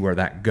world and see where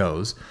that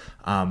goes.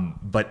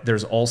 But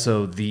there's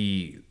also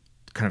the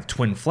kind of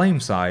twin flame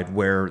side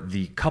where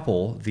the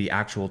couple, the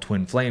actual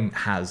twin flame,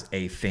 has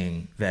a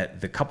thing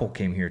that the couple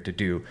came here to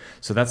do.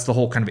 So that's the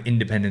whole kind of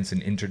independence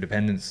and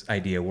interdependence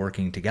idea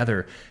working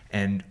together.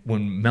 And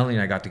when Melanie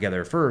and I got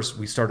together first,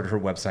 we started her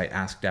website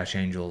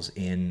Ask-Angels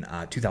in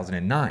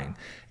 2009.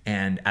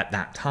 And at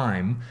that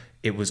time,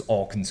 it was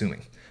all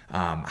consuming.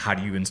 How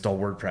do you install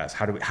WordPress?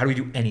 How do we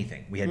do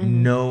anything? We had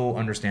no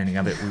understanding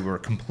of it. We were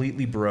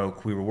completely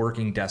broke. We were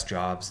working desk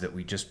jobs that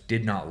we just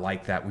did not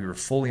like that. We were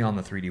fully on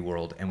the 3D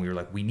world, and we were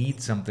like, we need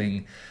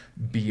something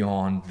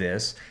beyond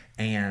this.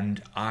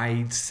 And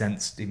I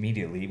sensed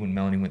immediately when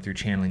Melanie went through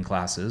channeling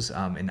classes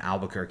in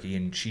Albuquerque,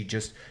 and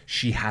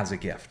she has a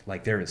gift.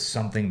 Like, there is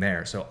something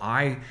there. So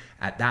I,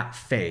 at that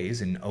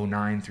phase in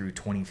 2009 through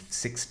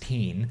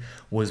 2016,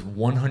 was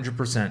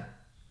 100%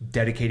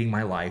 dedicating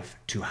my life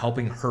to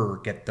helping her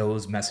get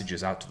those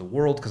messages out to the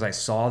world, because I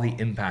saw the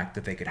impact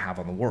that they could have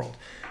on the world.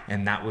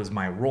 And that was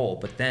my role.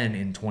 But then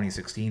in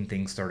 2016,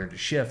 things started to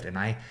shift, and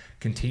I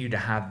continued to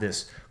have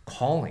this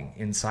calling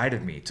inside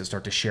of me to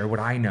start to share what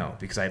I know,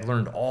 because I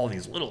learned all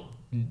these little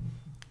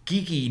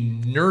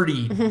geeky,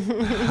 nerdy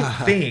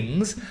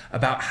things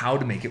about how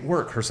to make it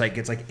work. Her site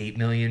gets like 8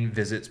 million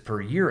visits per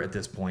year at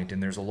this point,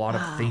 and there's a lot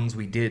of things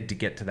we did to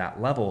get to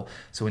that level.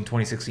 So in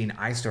 2016,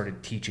 I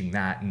started teaching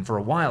that, and for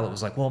a while it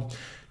was like, well,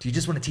 do you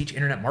just want to teach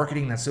internet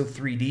marketing? That's so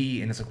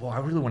 3D. And it's like, well, I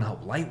really want to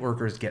help light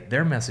workers get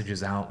their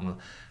messages out, and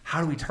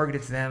how do we target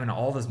it to them, and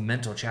all this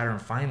mental chatter.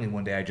 And finally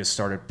one day I just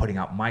started putting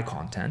out my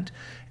content,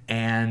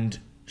 and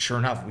sure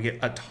enough, we get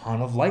a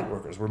ton of light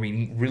workers. We're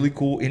meeting really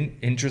cool,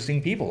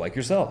 interesting people like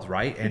yourselves,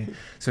 right? And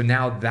so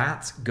now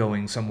that's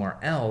going somewhere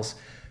else.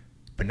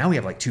 But now we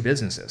have like 2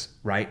 businesses,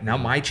 right? Now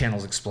my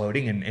channel's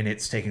exploding, and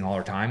it's taking all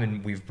our time,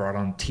 and we've brought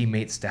on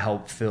teammates to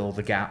help fill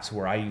the gaps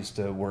where I used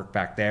to work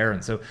back there.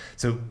 And so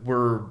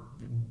we're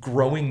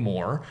growing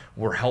more,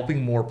 we're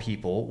helping more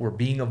people, we're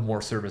being of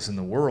more service in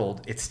the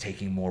world. It's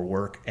taking more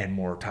work and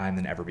more time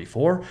than ever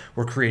before.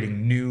 We're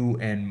creating new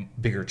and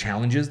bigger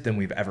challenges than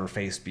we've ever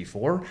faced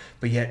before,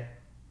 but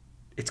yet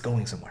it's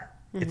going somewhere.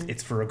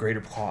 It's for a greater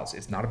cause.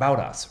 It's not about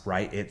us,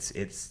 right?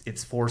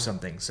 It's for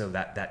something. So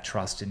that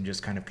trust and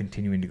just kind of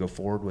continuing to go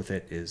forward with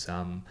it is,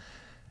 I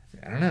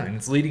don't know, and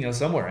it's leading us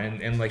somewhere.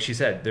 And like she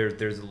said,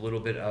 there's a little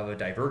bit of a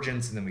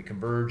divergence, and then we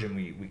converge, and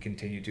we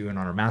continue doing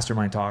on our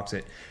mastermind talks.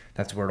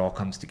 That's where it all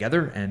comes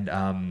together,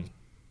 and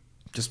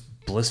just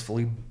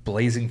blissfully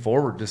blazing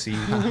forward to see,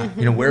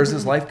 where's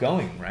this life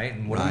going, right?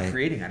 And what are we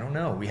creating? I don't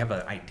know. We have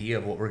an idea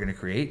of what we're going to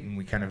create, and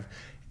we kind of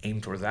aim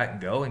towards that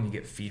and go, and you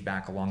get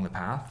feedback along the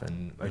path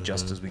and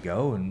adjust as we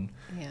go, and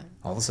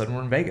all of a sudden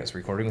we're in Vegas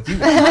recording with you.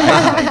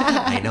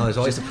 I know, there's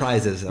always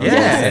surprises.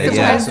 It's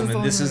awesome,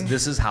 and this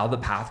is how the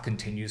path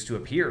continues to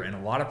appear. And a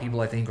lot of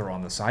people, I think, are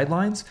on the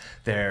sidelines.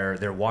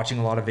 They're watching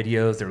a lot of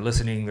videos, they're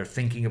listening, they're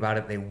thinking about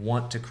it, they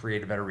want to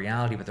create a better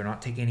reality, but they're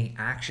not taking any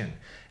action.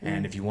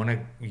 And if you want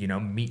to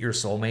meet your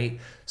soulmate,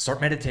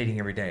 start meditating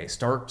every day.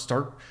 Start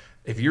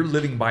if you're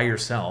living by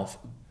yourself,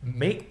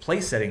 make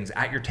place settings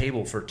at your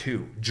table for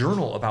 2.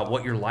 Journal about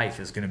what your life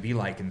is going to be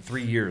like in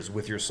 3 years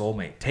with your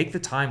soulmate. Take the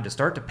time to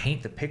start to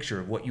paint the picture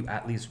of what you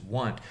at least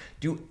want.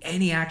 Do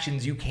any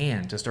actions you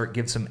can to start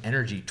give some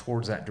energy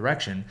towards that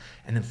direction,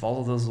 and then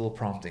follow those little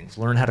promptings.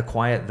 Learn how to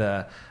quiet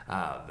the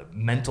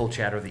mental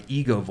chatter, the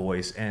ego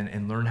voice,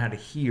 and learn how to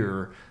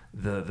hear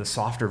the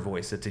softer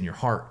voice that's in your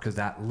heart, because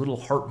that little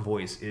heart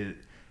voice it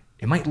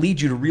might lead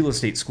you to real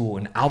estate school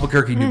in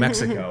Albuquerque, New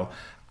Mexico.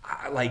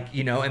 And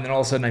then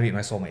all of a sudden I meet my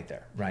soulmate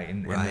there, right?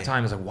 And the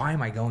time is like, why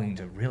am I going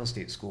to real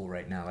estate school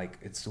right now? Like,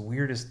 it's the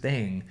weirdest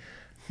thing,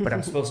 but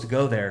I'm supposed to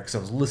go there because I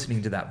was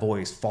listening to that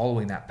voice,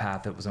 following that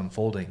path that was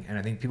unfolding. And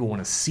I think people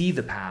want to see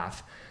the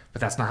path,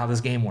 but that's not how this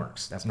game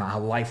works. That's not how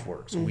life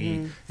works.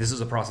 This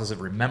is a process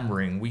of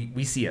remembering.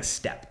 We see a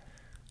step.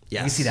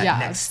 Yes. We see that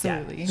next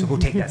absolutely. step. So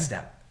go take that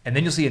step. And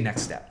then you'll see a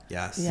next step.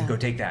 Yes. And go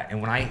take that. And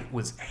when I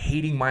was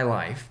hating my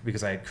life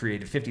because I had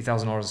created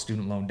 $50,000 of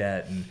student loan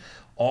debt and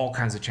all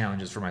kinds of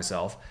challenges for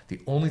myself, the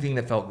only thing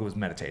that felt good was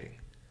meditating.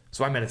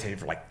 So I meditated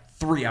for like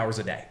 3 hours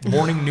a day,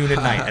 morning, noon,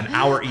 and night, an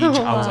hour each.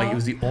 I was like, it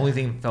was the only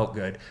thing that felt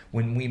good.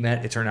 When we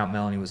met, it turned out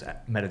Melanie was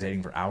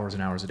meditating for hours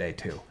and hours a day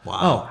too. Wow.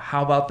 Oh,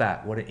 how about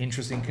that? What an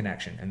interesting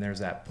connection. And there's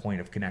that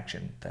point of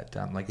connection that,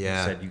 you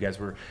said, you guys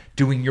were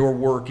doing your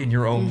work in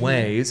your own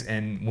ways.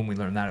 And when we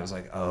learned that, it was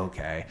like, oh,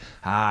 okay.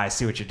 I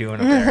see what you're doing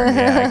up there.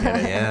 Yeah,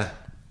 I get it.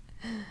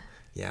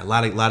 Yeah, a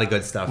lot of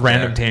good stuff.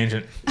 Random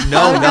tangent.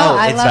 No,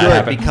 it's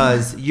good it.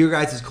 Because your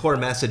guys' core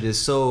message is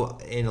so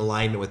in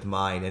alignment with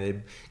mine, and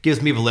it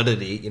gives me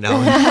validity. It's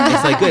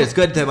like good. It's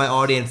good to my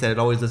audience that had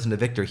always listened to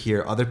Victor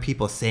hear other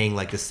people saying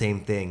like the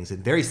same things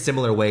in very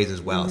similar ways as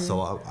well.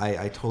 So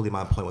I totally am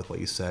on point with what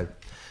you said.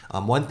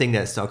 A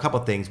couple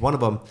of things. One of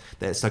them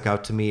that stuck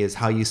out to me is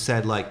how you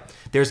said like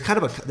there's kind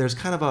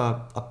of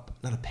a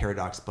not a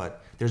paradox,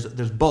 but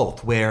there's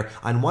both, where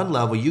on one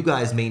level you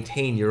guys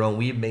maintain your own,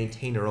 we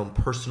maintain our own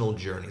personal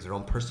journeys, our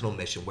own personal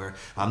mission, where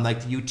I'm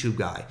like the YouTube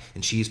guy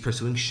and she's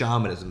pursuing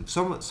shamanism,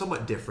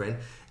 somewhat different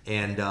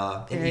and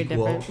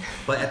equal, different.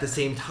 But at the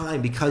same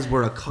time, because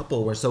we're a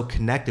couple, we're so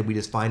connected, we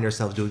just find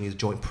ourselves doing these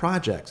joint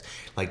projects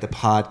like the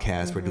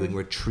podcast, we're doing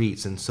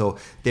retreats, and so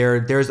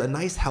there's a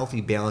nice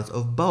healthy balance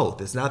of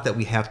both. It's not that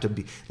we have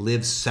to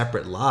live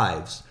separate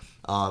lives,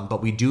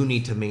 but we do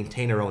need to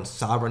maintain our own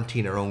sovereignty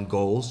and our own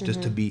goals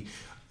just to be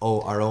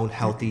our own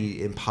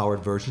healthy,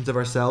 empowered versions of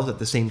ourselves at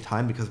the same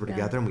time, because we're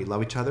together and we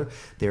love each other.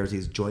 There's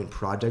these joint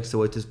projects,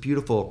 so it's this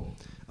beautiful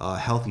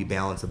healthy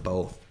balance of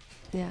both.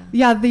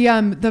 Yeah.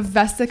 The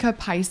Vesica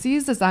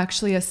Pisces is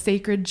actually a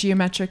sacred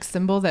geometric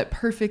symbol that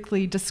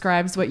perfectly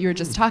describes what you were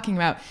just talking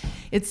about.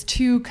 It's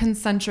 2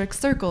 concentric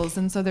circles,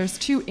 and so there's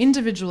 2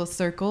 individual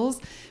circles,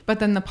 but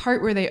then the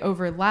part where they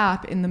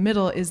overlap in the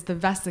middle is the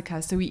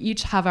Vesica. So we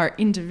each have our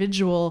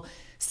individual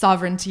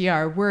sovereignty,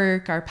 our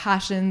work, our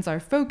passions, our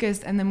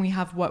focus, and then we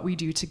have what we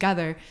do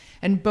together,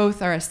 and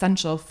both are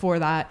essential for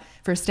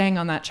staying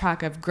on that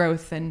track of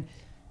growth and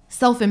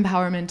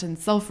self-empowerment and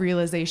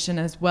self-realization,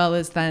 as well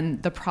as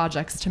then the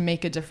projects to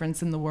make a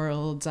difference in the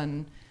world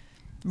and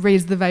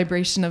raise the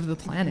vibration of the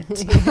planet.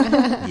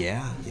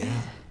 Yeah.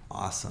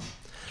 Awesome.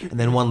 And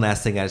then one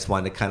last thing I just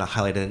wanted to kind of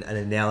highlight an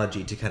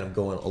analogy to kind of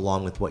go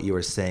along with what you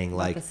were saying.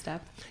 Like the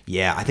step.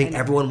 Yeah, I think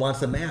everyone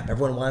wants a map.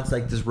 Everyone wants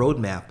like this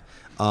roadmap.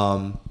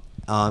 And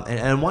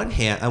on one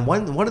hand, and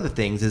one of the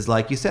things is,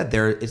 like you said,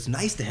 it's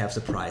nice to have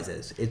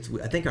surprises.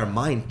 I think our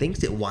mind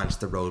thinks it wants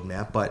the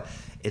roadmap, but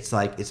it's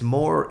like it's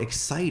more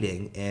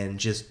exciting and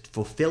just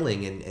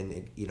fulfilling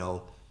and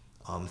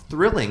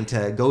thrilling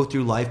to go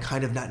through life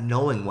kind of not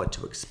knowing what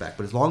to expect.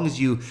 But as long as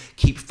you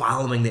keep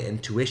following the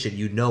intuition,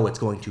 you know it's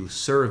going to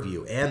serve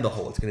you and the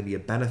whole. It's going to be a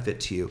benefit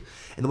to you.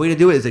 And the way to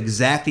do it is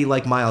exactly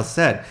like Miles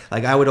said.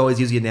 Like I would always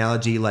use the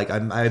analogy, like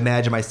I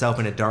imagine myself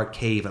in a dark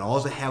cave and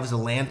all I have is a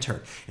lantern.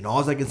 And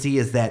all I can see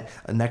is that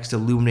next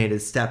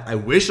illuminated step. I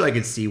wish I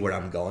could see where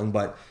I'm going,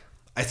 but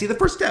I see the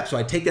first step. So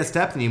I take that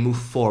step and you move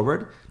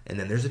forward. And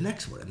then there's the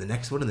next one, and the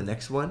next one, and the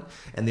next one.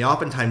 And they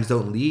oftentimes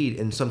don't lead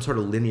in some sort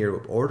of linear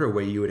order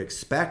where you would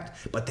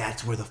expect, but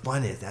that's where the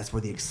fun is. That's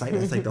where the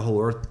excitement is, like the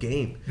whole Earth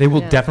game. They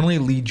will definitely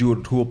lead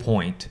you to a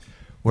point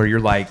where you're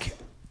like,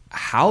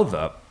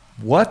 where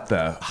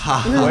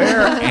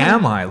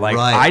am I? Like,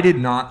 right. I did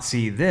not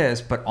see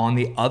this, but on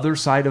the other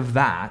side of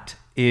that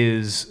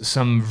is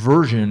some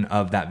version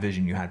of that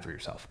vision you had for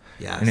yourself.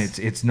 Yes. And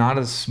it's not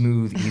a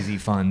smooth, easy,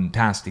 fun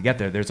task to get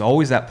there. There's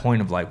always that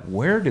point of like,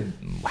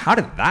 how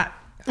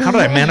did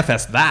I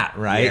manifest that,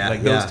 right?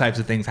 Those types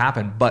of things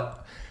happen,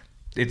 but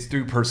it's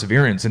through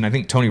perseverance. And I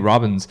think Tony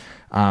Robbins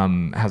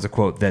has a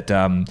quote that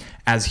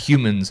as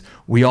humans,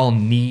 we all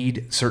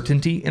need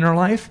certainty in our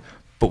life,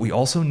 but we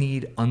also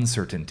need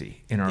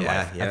uncertainty in our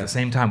life at the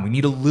same time. We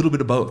need a little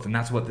bit of both, and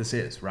that's what this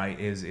is, right?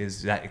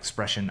 Is that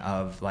expression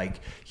of like,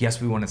 yes,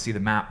 we want to see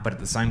the map, but at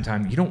the same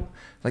time, you don't,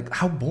 like,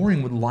 how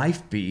boring would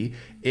life be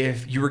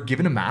if you were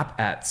given a map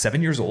at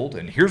 7 years old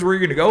and here's where you're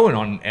going to go,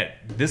 and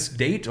at this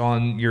date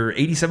on your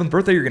 87th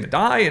birthday you're going to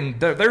die, and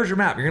there's your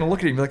map. You're going to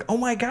look at it and be like, oh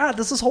my God,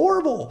 this is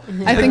horrible.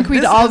 I think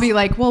we'd all be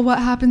like, well, what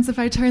happens if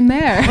I turn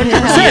there?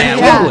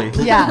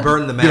 Totally. Yeah.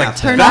 Burn the map.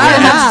 Turn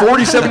that at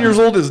 47 years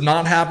old is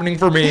not happening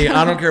for me.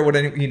 I don't care what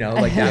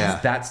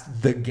that's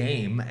the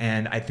game.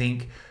 And I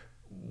think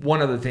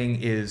one other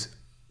thing is,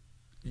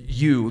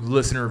 you,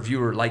 listener,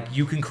 viewer, like,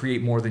 you can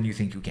create more than you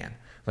think you can.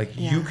 Like,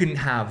 you can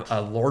have a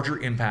larger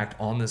impact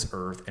on this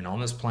earth and on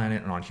this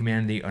planet and on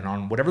humanity and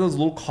on whatever those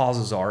little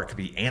causes are. It could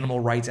be animal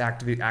rights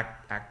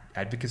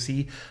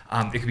advocacy.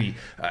 It could be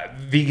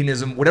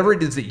veganism. Whatever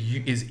it is that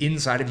is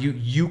inside of you,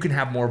 you can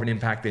have more of an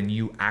impact than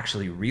you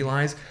actually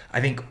realize.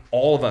 I think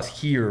all of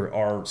us here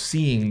are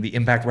seeing the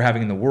impact we're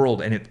having in the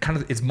world, and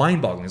it's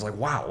mind-boggling. It's like,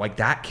 wow, like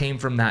that came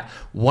from that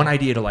one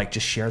idea to like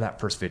just share that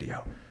first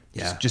video.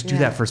 Just do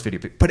that first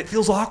video. But it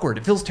feels awkward.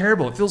 It feels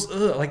terrible. It feels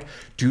like,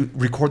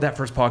 record that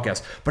first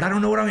podcast. But I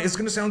don't know it's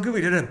going to sound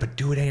goofy. But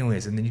do it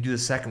anyways. And then you do the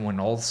second one.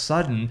 And all of a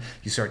sudden,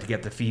 you start to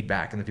get the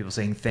feedback and the people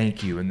saying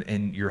thank you.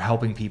 And you're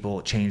helping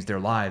people change their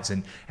lives.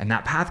 And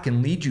that path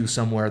can lead you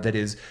somewhere that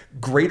is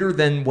greater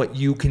than what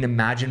you can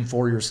imagine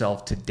for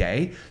yourself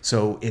today.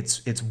 So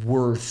it's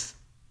worth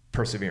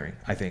persevering.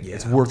 I think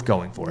it's worth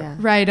going for it.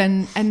 Right.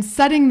 And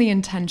setting the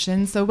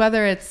intention. So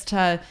whether it's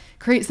to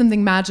create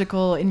something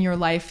magical in your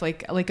life,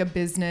 like a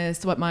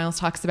business, what Miles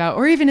talks about,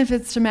 or even if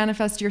it's to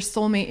manifest your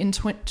soulmate in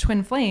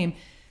twin flame,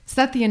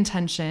 set the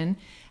intention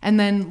and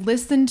then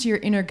listen to your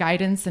inner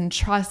guidance and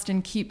trust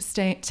and keep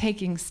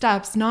taking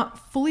steps,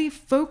 not fully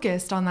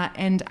focused on that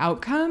end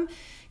outcome.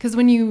 Because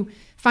when you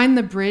find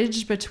the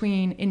bridge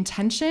between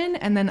intention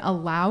and then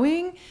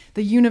allowing,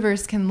 the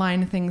universe can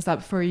line things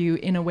up for you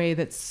in a way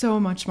that's so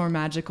much more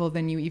magical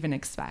than you even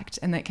expect.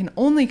 And that can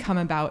only come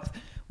about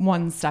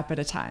one step at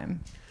a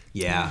time.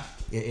 Yeah,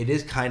 it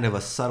is kind of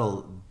a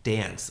subtle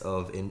dance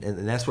of, and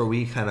that's where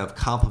we kind of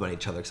complement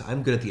each other, because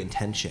I'm good at the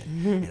intention,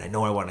 and I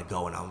know I want to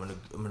go, and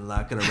I'm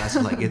not gonna rest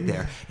until I get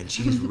there, and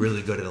she's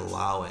really good at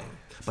allowing.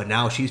 But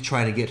now she's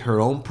trying to get her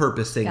own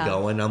purpose thing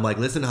going. I'm like,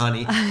 listen,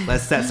 honey,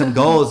 let's set some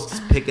goals,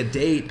 pick a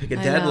date, pick a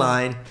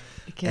deadline.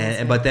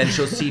 But then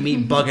she'll see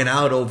me bugging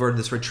out over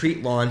this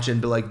retreat launch and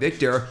be like,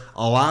 Victor,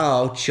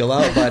 chill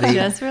out, buddy.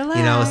 Just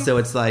relax. So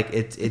it's like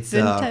it's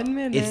in 10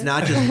 minutes. It's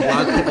not just a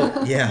lot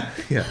of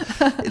people.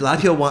 A lot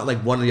of people want like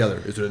one or the other.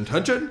 Is it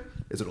intention?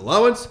 Is it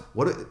allowance?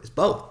 It's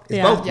both.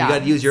 It's both. Yeah. You got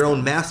to use your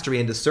own mastery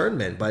and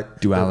discernment.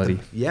 But duality.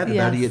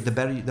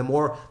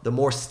 The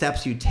more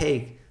steps you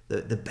take,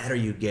 the better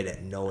you get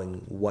at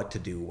knowing what to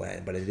do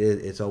when. But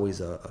it's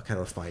always a kind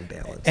of a fine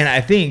balance. And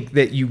I think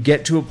that you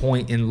get to a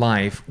point in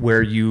life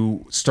where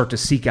you start to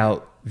seek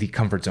out the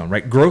comfort zone,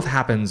 right? Growth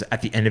happens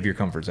at the end of your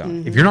comfort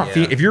zone. If you're not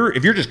if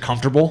you're just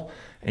comfortable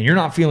and you're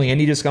not feeling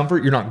any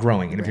discomfort, you're not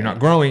growing. And if you're not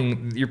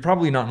growing, you're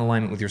probably not in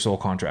alignment with your soul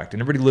contract.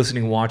 And everybody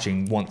listening,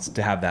 watching wants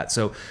to have that.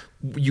 So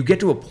you get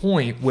to a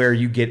point where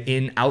you get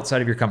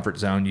outside of your comfort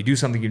zone. You do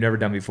something you've never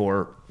done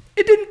before.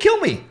 It didn't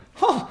kill me.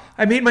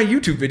 I made my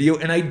YouTube video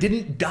and I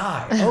didn't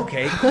die.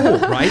 Okay, cool,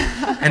 right?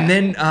 And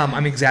then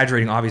I'm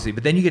exaggerating, obviously,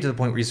 but then you get to the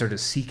point where you start to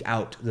seek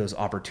out those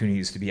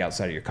opportunities to be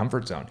outside of your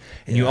comfort zone.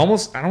 And you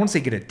almost, I don't want to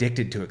say get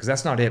addicted to it, because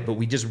that's not it, but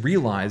we just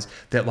realize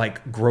that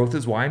like growth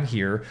is why I'm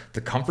here.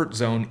 The comfort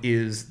zone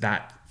is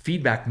that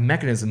feedback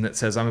mechanism that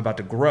says I'm about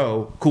to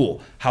grow.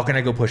 Cool. How can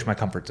I go push my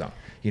comfort zone?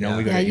 We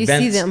go to you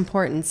events. see the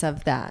importance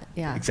of that.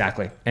 Yeah,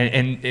 exactly.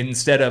 And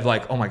instead of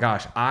like, oh my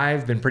gosh,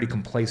 I've been pretty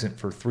complacent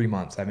for 3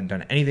 months. I haven't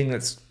done anything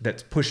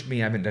that's pushed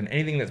me. I haven't done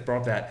anything that's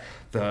brought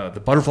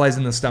the butterflies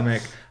in the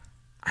stomach.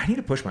 I need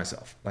to push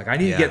myself. Like I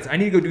need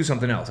to go do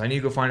something else. I need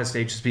to go find a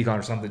stage to speak on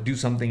or something, do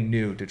something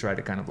new to try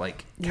to kind of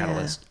like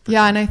catalyst.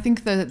 Yeah. And I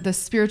think the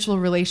spiritual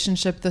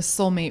relationship, the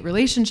soulmate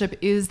relationship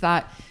is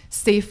that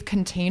safe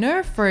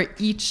container for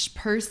each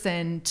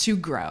person to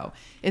grow.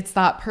 It's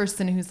that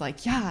person who's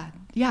like,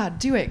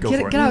 do it.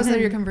 Get outside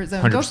of your comfort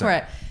zone. 100%. Go for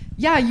it.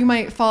 Yeah, you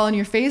might fall on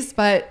your face,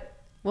 but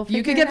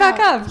you could get back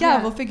up.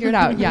 Yeah, we'll figure it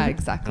out. Yeah,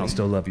 exactly. And I'll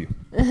still love you.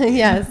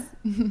 Yes.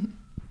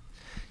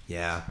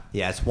 Yeah,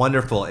 it's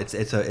wonderful.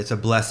 It's a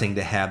blessing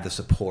to have the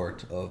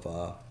support of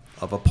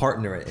a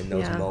partner in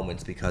those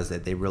moments, because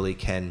they really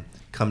can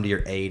come to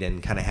your aid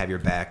and kind of have your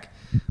back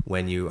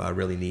when you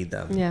really need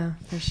them. Yeah,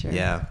 for sure.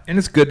 Yeah. And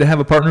it's good to have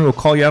a partner who will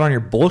call you out on your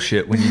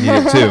bullshit when you need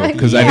it too.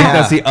 Because I think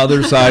that's the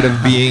other side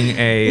of being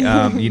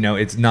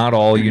it's not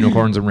all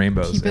unicorns and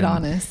rainbows. Keep it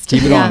honest.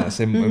 Keep it honest.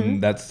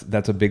 And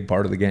that's a big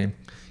part of the game.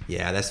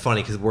 Yeah, that's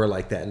funny, because we're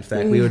like that. In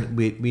fact,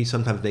 we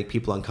sometimes make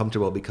people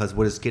uncomfortable because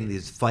we're just getting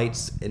these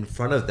fights in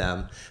front of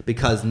them,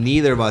 because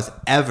neither of us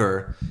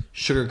ever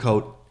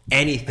sugarcoat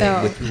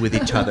anything with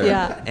each other.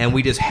 And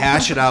we just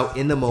hash it out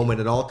in the moment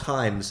at all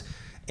times.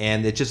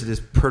 And it's just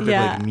this perfect,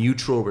 like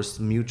mutual,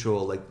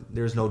 like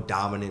there's no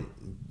dominant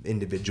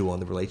individual in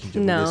the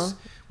relationship. No.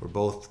 We're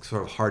both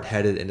sort of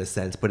hard-headed in a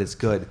sense, but it's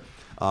good.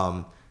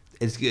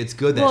 It's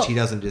good that she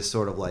doesn't just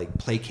sort of like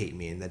placate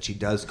me, and that she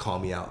does call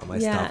me out on my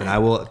stuff. And I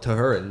will to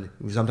her, and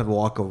sometimes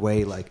walk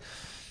away like,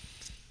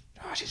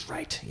 oh, she's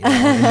right, and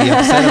be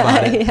upset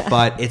about it.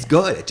 But it's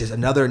good. It's just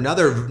another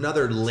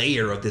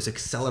layer of this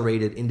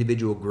accelerated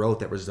individual growth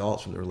that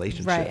results from the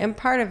relationship. Right, and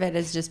part of it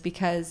is just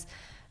because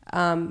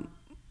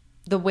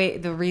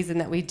the reason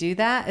that we do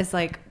that is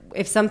like,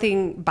 if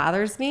something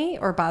bothers me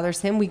or bothers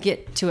him, we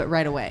get to it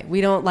right away.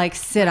 We don't like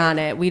sit on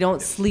it. We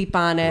don't sleep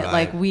on it. Right.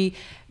 Like we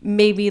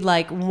maybe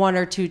like 1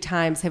 or 2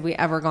 times have we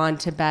ever gone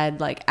to bed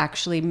like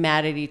actually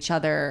mad at each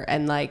other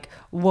and like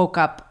woke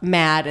up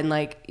mad and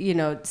like,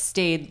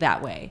 stayed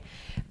that way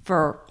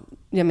for,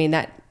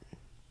 that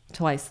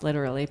twice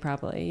literally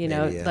probably,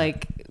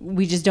 like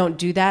we just don't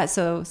do that.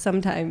 So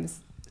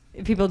sometimes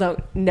people don't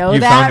know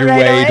you that found your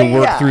right way away. to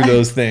work through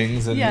those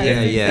things, and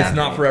It's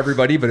not for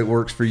everybody, but it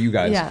works for you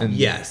guys. Yeah. And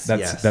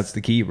that's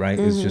the key, right?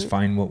 Is just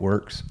find what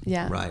works.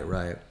 Yeah.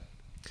 Right.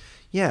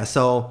 Yeah.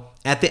 So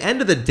at the end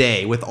of the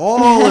day, with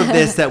all of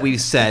this that we've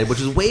said, which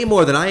is way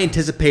more than I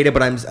anticipated,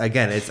 but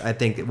I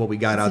think what we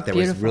got out there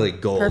was really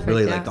gold,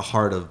 like the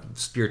heart of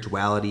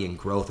spirituality and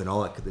growth and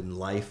all that in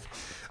life.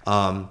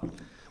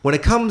 When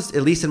it comes,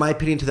 at least in my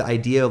opinion, to the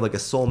idea of like a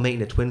soulmate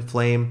and a twin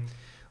flame,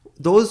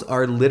 those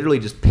are literally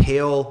just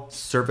pale,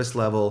 surface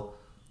level,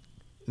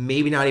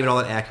 maybe not even all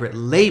that accurate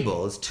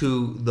labels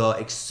to the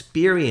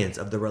experience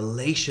of the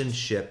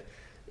relationship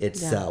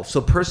itself.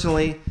 So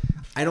personally,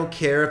 I don't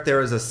care if there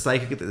was a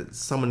psychic that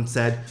someone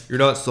said, you're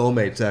not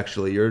soulmates,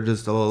 actually. You're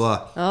just blah,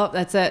 blah, blah. Oh,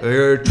 that's it.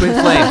 You're twin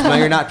flames. No,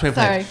 you're not twin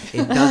flames.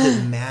 It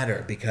doesn't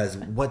matter, because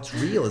what's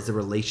real is the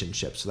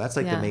relationship. So that's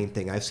like the main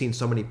thing. I've seen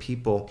so many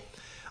people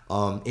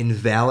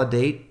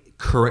invalidate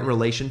current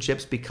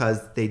relationships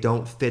because they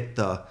don't fit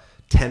the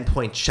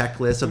 10-point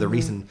checklist of the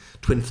recent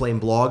twin flame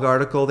blog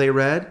article they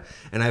read.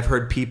 And I've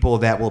heard people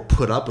that will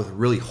put up with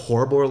really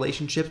horrible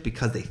relationships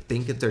because they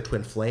think it's their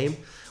twin flame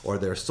or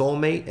their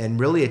soulmate. And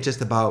really, it's just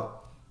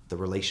about the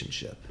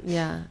relationship.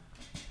 Yeah.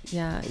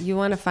 Yeah, you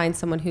want to find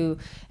someone who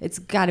it's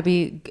got to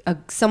be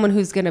someone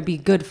who's going to be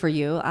good for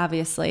you.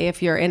 Obviously,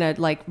 if you're in a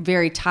like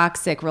very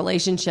toxic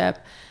relationship,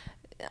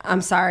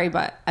 I'm sorry,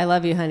 but I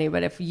love you, honey.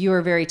 But if you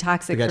were very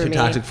toxic for me,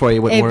 toxic for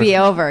you, it'd be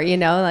over. You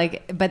know,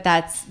 like. But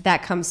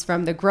that comes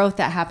from the growth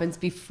that happens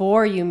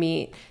before you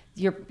meet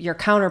your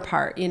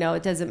counterpart. You know,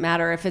 it doesn't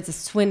matter if it's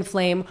a twin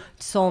flame,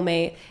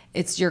 soulmate.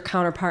 It's your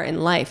counterpart in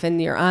life,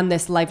 and you're on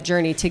this life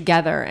journey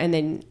together, and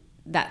then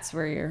that's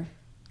where you're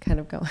kind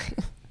of going.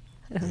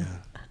 Yeah.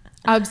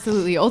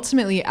 Absolutely.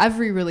 Ultimately,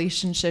 every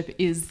relationship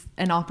is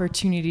an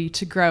opportunity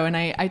to grow. And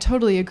I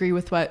totally agree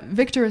with what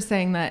Victor was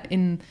saying, that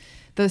in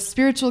the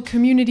spiritual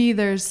community,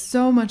 there's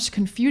so much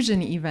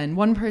confusion even.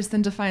 One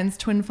person defines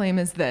twin flame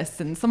as this,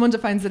 and someone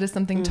defines it as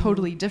something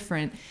totally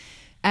different.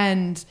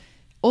 And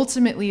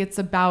ultimately, it's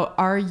about,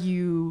 are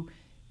you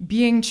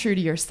being true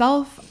to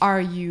yourself? Are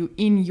you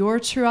in your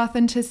true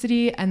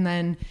authenticity? And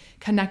then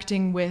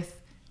connecting with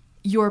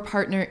your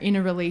partner in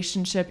a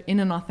relationship in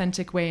an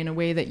authentic way, in a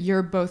way that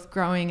you're both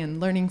growing and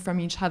learning from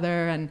each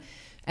other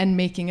and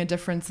making a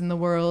difference in the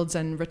world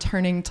and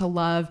returning to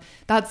love.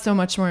 That's so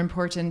much more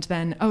important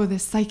than, oh,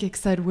 this psychic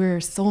said we're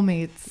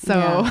soulmates.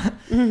 So,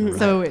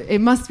 so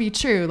it must be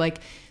true. Like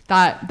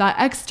that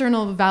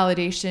external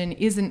validation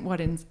isn't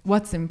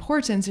what's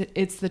important.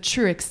 It's the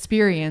true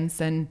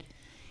experience. And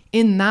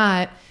in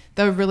that,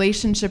 the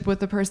relationship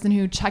with the person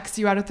who checks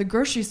you out at the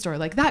grocery store,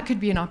 like that could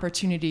be an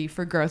opportunity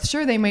for growth.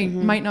 Sure, they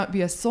might not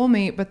be a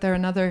soulmate, but they're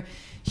another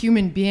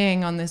human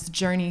being on this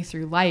journey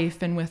through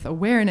life. And with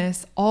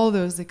awareness, all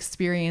those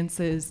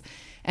experiences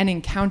and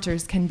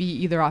encounters can be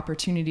either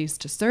opportunities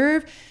to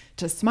serve,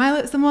 to smile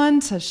at someone,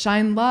 to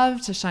shine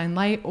love, to shine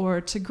light,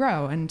 or to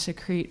grow and to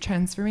create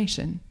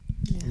transformation.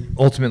 Yeah.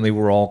 Ultimately,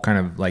 we're all kind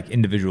of like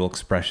individual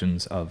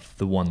expressions of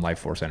the one life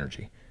force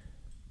energy.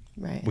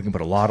 Right. We can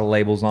put a lot of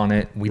labels on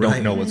it. We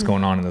don't know what's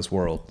going on in this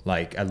world.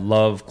 Like, I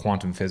love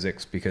quantum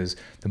physics because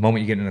the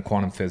moment you get into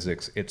quantum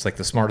physics, it's like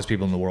the smartest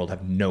people in the world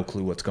have no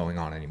clue what's going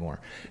on anymore.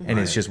 And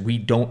it's just, we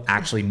don't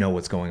actually know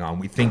what's going on.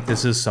 We think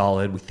this is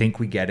solid. We think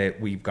we get it.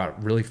 We've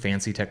got really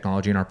fancy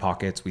technology in our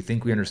pockets. We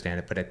think we understand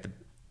it. But at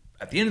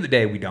the end of the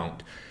day, we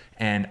don't.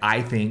 And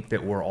I think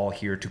that we're all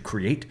here to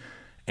create.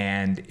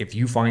 And if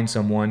you find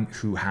someone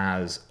who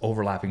has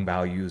overlapping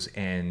values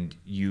and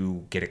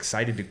you get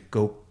excited to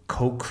go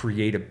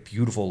co-create a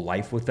beautiful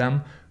life with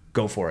them,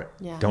 go for it.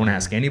 Yeah. Don't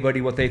ask anybody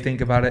what they think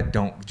about it.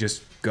 Don't,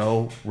 just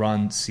go,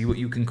 run, see what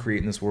you can create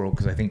in this world,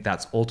 because I think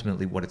that's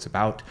ultimately what it's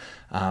about.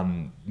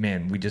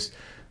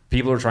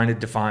 People are trying to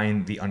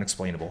define the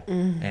unexplainable,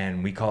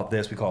 and we call it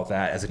this, we call it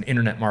that. As an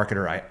internet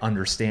marketer, I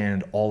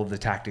understand all of the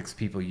tactics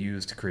people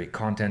use to create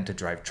content, to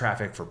drive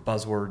traffic for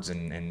buzzwords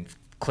and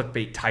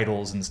clickbait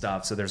titles and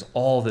stuff. So there's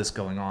all this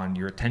going on.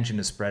 Your attention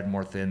is spread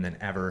more thin than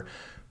ever.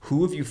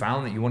 Who have you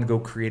found that you want to go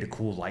create a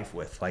cool life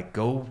with? Like,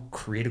 go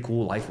create a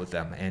cool life with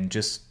them and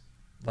just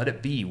let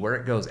it be where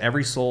it goes.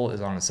 Every soul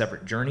is on a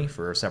separate journey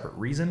for a separate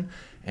reason.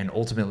 And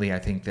ultimately, I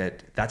think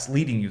that that's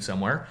leading you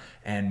somewhere.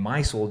 And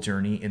my soul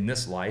journey in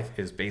this life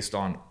is based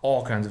on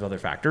all kinds of other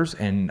factors.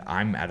 And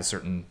I'm at a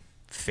certain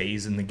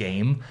phase in the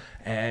game,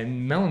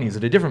 and Melanie's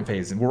at a different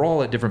phase, and we're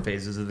all at different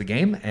phases of the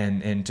game.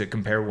 And to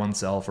compare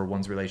oneself or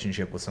one's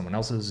relationship with someone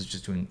else's is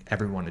just doing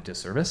everyone a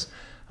disservice.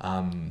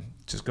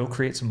 Just go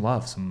create some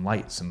love, some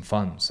light, some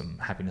fun, some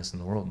happiness in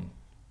the world, and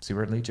see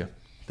where it leads you.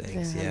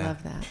 Thanks. I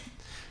love that.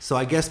 So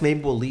I guess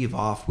maybe we'll leave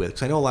off with,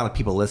 because I know a lot of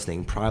people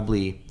listening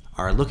probably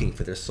are looking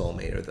for their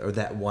soulmate or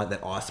that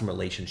awesome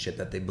relationship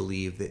that they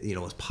believe that, you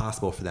know, is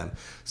possible for them.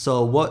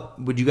 So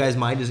what would you guys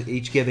mind just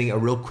each giving a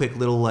real quick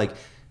little like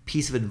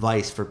piece of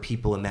advice for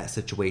people in that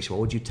situation?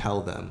 What would you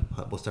tell them?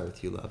 We'll start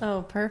with you, Love.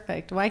 Oh,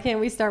 perfect. Why can't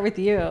we start with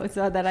you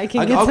so that I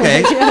can get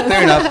okay, to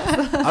fair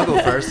enough. I'll go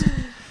first.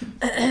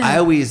 I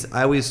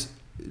always,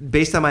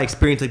 based on my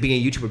experience, like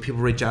being a YouTuber,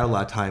 people reach out a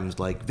lot of times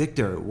like,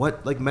 Victor,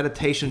 what like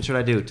meditation should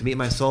I do to meet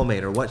my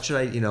soulmate? Or what should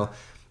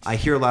I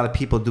hear a lot of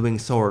people doing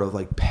sort of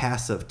like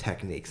passive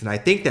techniques. And I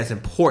think that's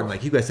important.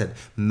 Like you guys said,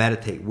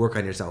 meditate, work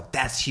on yourself.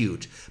 That's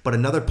huge. But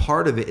another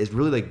part of it is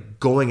really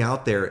like going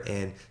out there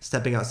and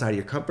stepping outside of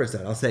your comfort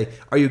zone. I'll say,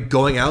 are you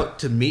going out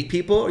to meet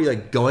people? Are you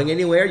like going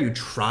anywhere? Are you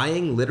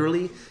trying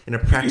literally in a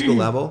practical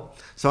level?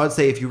 So I'd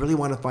say if you really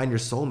want to find your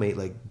soulmate,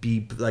 like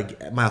be like,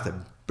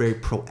 very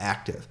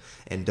proactive,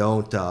 and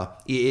don't,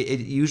 it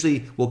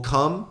usually will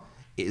come.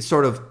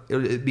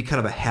 It'd be kind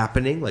of a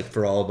happening, like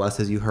for all of us,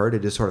 as you heard,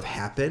 it just sort of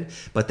happened.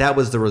 But that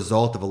was the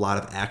result of a lot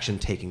of action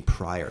taking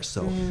prior.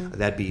 So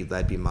that'd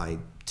be my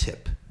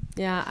tip.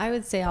 Yeah, I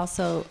would say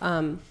also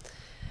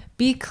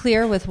be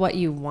clear with what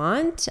you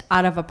want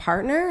out of a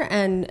partner,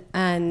 and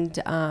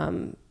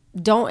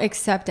don't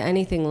accept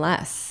anything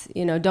less.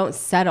 You know, don't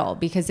settle,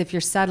 because if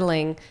you're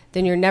settling,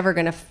 then you're never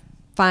going to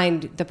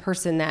find the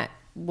person that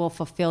will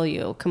fulfill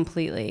you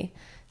completely.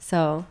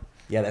 So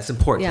yeah, that's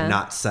important to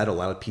not settle. A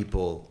lot of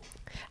people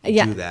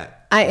do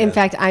that. In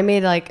fact, I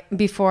made like,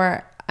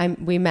 before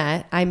we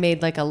met, I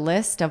made like a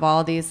list of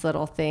all these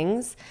little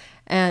things,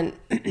 and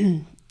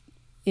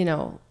you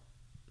know,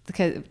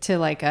 to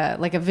like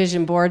a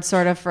vision board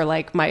sort of for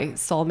like my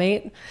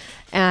soulmate.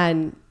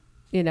 And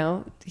You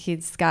know,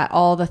 he's got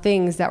all the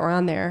things that were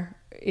on there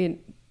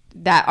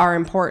that are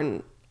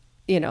important.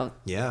 You know,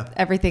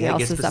 everything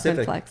else is up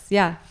in flex.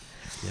 Yeah.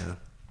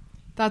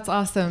 That's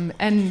awesome.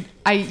 And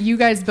you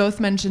guys both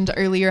mentioned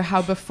earlier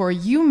how before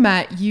you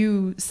met,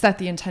 you set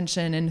the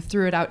intention and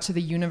threw it out to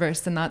the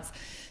universe. And that's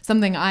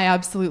something I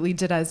absolutely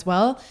did as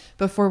well.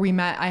 Before we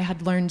met, I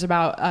had learned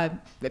about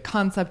the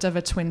concept of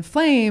a twin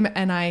flame,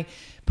 and I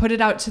put it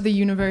out to the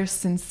universe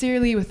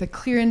sincerely with a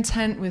clear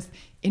intent, with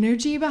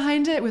energy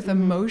behind it, with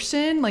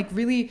emotion, like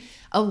really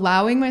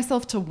allowing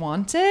myself to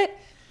want it,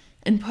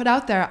 and put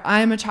out there,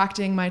 I'm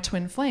attracting my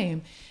twin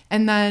flame.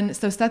 And then,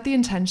 so set the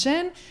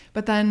intention,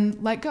 but then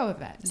let go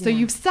of it. So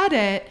you've said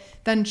it,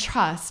 then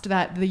trust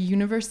that the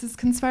universe is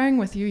conspiring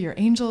with you, your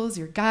angels,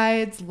 your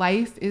guides,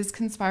 life is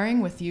conspiring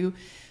with you.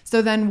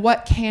 So then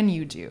what can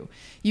you do?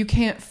 You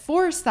can't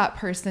force that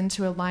person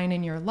to align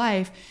in your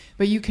life,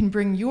 but you can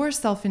bring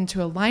yourself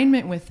into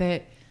alignment with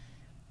it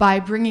by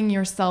bringing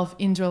yourself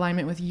into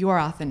alignment with your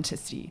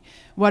authenticity.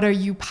 What are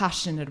you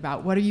passionate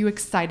about? What are you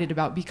excited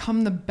about?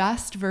 Become the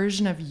best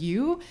version of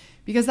you,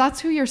 because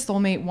that's who your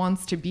soulmate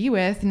wants to be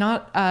with,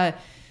 not a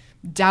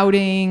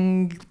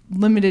doubting,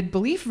 limited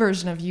belief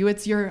version of you.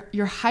 It's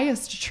your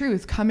highest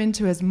truth. Come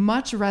into as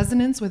much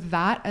resonance with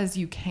that as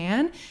you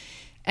can.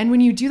 And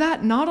when you do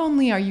that, not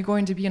only are you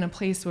going to be in a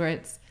place where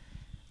it's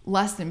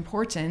less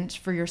important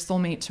for your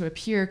soulmate to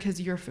appear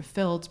because you're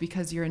fulfilled,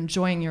 because you're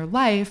enjoying your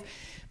life,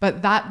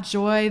 but that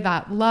joy,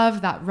 that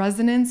love, that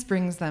resonance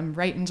brings them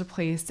right into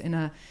place in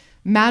a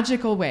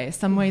magical way,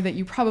 some way that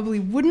you probably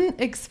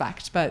wouldn't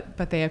expect, but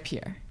they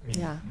appear.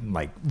 Yeah.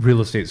 Like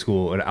real estate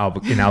school in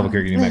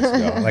Albuquerque, New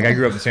Mexico. Like I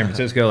grew up in San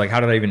Francisco. Like how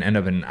did I even end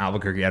up in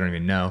Albuquerque? I don't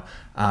even know.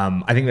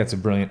 I think that's a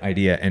brilliant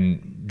idea.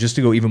 And just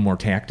to go even more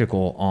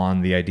tactical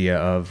on the idea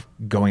of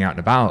going out and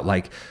about,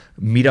 like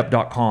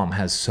meetup.com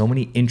has so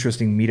many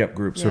interesting meetup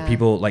groups where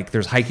people, like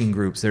there's hiking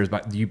groups.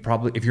 You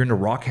probably, if you're into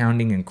rock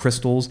hounding and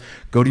crystals,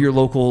 go to your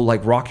local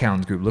like rock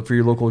hounds group, look for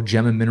your local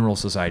gem and mineral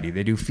society.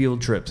 They do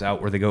field trips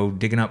out where they go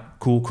digging up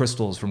cool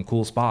crystals from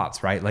cool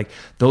spots, right? Like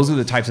those are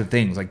the types of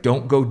things. Like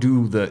don't go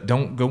to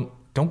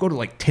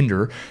like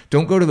Tinder.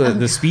 Don't go to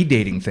the speed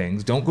dating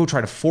things. Don't go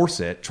try to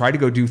force it. Try to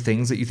go do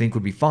things that you think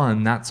would be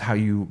fun. That's how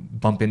you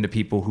bump into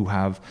people who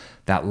have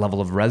that level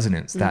of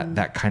resonance,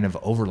 that kind of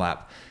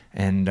overlap.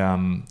 And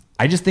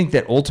I just think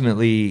that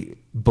ultimately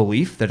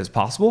belief that it's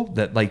possible,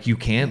 that like you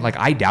can, like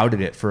I doubted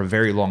it for a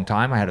very long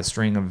time. I had a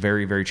string of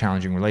very, very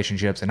challenging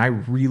relationships, and I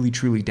really,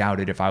 truly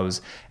doubted if I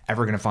was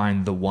ever going to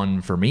find the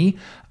one for me.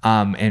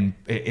 And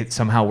it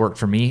somehow worked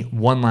for me.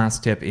 One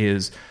last tip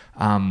is,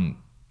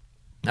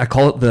 I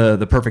call it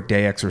the perfect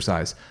day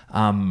exercise.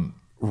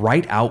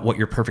 Write out what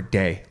your perfect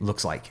day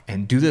looks like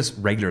and do this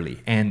regularly,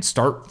 and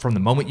start from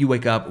the moment you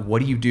wake up.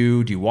 What do you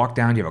do? Do you walk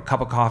down? Do you have a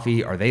cup of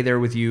coffee? Are they there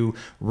with you?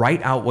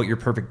 Write out what your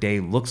perfect day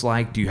looks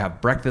like. Do you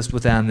have breakfast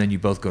with them? Then you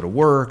both go to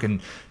work,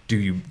 and do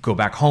you go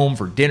back home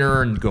for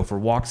dinner and go for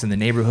walks in the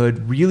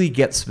neighborhood? Really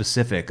get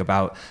specific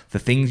about the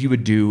things you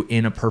would do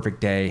in a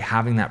perfect day,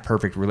 having that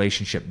perfect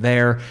relationship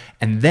there,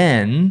 and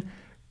then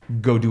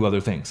go do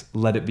other things.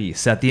 Let it be.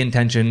 Set the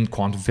intention.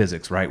 Quantum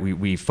physics, right?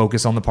 We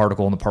focus on the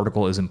particle, and the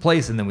particle is in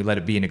place, and then we let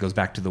it be, and it goes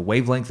back to the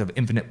wavelength of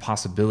infinite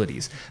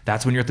possibilities.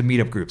 That's when you're at the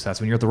meetup groups. That's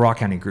when you're at the rock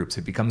hounding groups.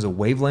 It becomes a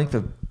wavelength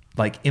of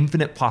like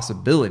infinite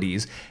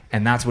possibilities,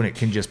 and that's when it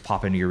can just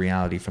pop into your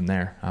reality from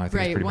there. I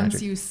think it's pretty Once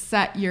magic. you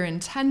set your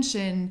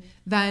intention,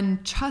 then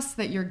trust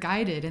that you're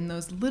guided in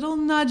those little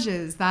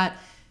nudges that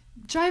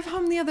drive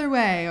home the other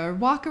way, or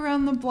walk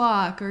around the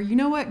block, or you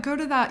know what, go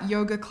to that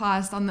yoga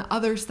class on the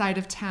other side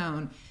of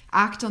town.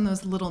 Act on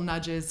those little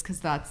nudges, because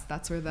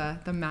that's where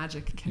the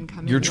magic can come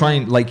in. You're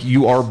trying, like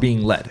you are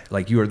being led,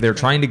 like they're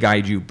trying to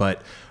guide you,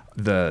 but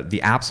the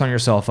apps on your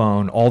cell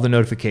phone, all the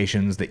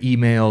notifications, the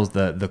emails,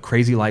 the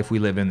crazy life we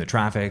live in, the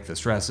traffic, the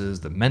stresses,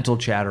 the mental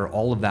chatter,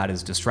 all of that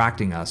is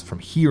distracting us from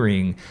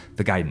hearing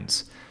the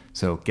guidance.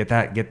 So get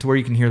to where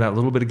you can hear that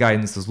little bit of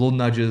guidance, those little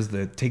nudges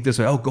that take this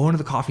way. Oh, go into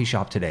the coffee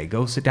shop today.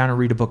 Go sit down and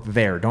read a book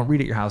there. Don't read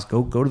at your house.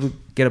 Go to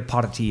get a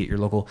pot of tea at your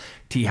local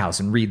tea house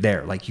and read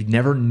there. Like you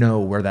never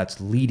know where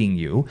that's leading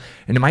you.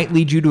 And it might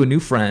lead you to a new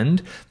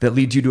friend that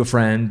leads you to a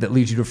friend that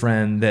leads you to a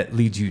friend that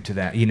leads you to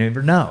that. You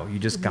never know. You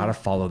just got to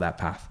follow that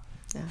path.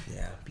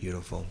 Yeah.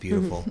 Beautiful.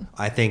 Beautiful.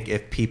 I think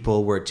if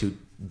people were to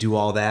do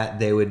all that,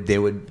 they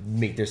would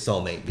meet their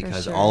soulmate,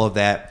 because all of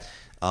that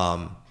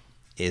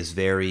is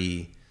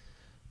very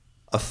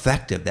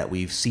effective that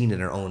we've seen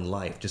in our own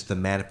life. Just the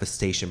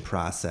manifestation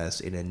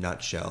process in a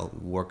nutshell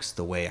works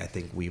the way I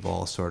think we've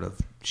all sort of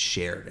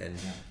shared, and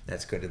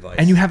that's good advice.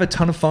 And you have a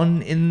ton of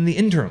fun in the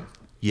interim.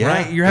 Yeah,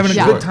 right? You're having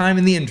a good time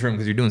in the interim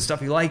because you're doing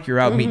stuff you like. You're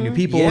out meeting new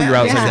people. You're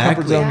outside your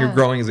comfort zone. You're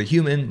growing as a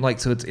human. Like,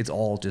 so it's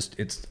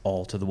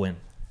all to the win.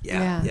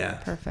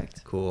 Yeah.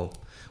 Perfect. Cool.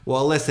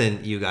 Well,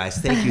 listen, you guys,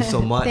 thank you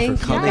so much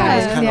for coming. You. It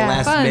was kind of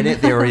last fun.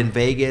 minute. They were in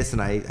Vegas,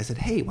 and I said,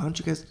 hey, why don't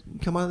you guys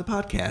come on the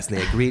podcast? And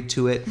they agreed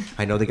to it.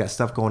 I know they got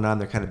stuff going on.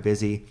 They're kind of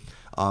busy.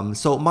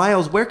 So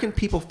Miles, where can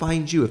people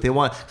find you if they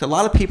want? 'Cause a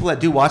lot of people that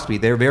do watch me,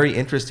 they're very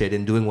interested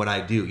in doing what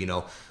I do.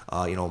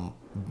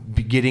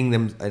 Getting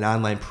them an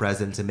online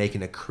presence and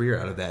making a career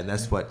out of that. And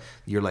that's what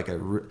you're like.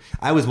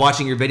 I was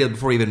watching your video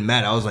before we even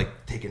met. I was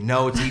like taking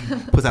notes. He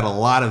puts out a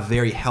lot of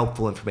very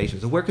helpful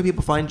information. So where can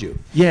people find you?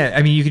 Yeah,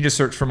 I mean, you can just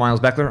search for Miles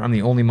Beckler. I'm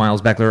the only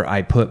Miles Beckler.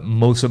 I put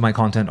most of my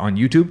content on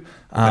YouTube,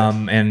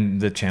 and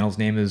the channel's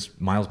name is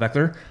Miles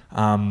Beckler.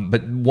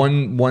 But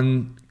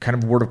one kind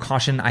of word of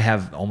caution, I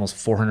have almost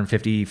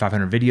 450,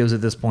 500 videos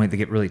at this point that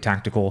get really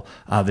tactical.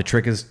 The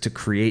trick is to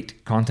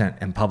create content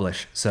and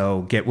publish.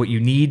 So get what you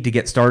need to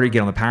get started,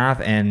 get on the path,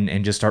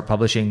 and just start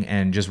publishing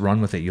and just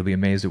run with it. You'll be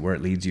amazed at where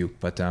it leads you.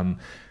 But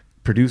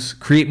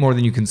create more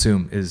than you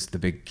consume is the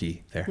big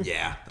key there.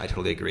 Yeah, I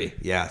totally agree.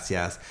 Yes.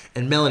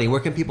 And Melanie, where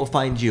can people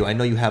find you? I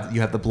know you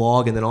have the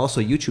blog and then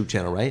also a YouTube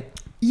channel, right?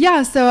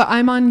 Yeah, so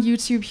I'm on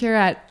YouTube here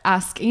at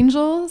Ask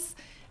Angels,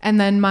 and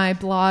then my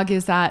blog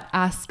is at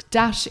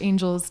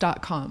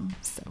ask-angels.com.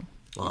 So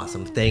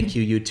awesome. Thank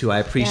you two. I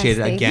appreciate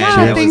it again.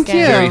 Yeah, that thank was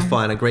you. very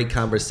fun, a great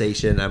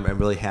conversation. I'm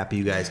really happy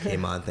you guys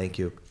came on. Thank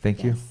you.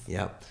 Thank you.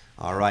 Yep.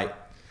 All right,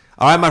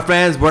 my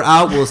friends, we're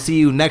out. We'll see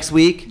you next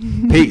week.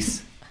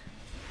 Peace.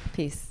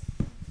 Peace.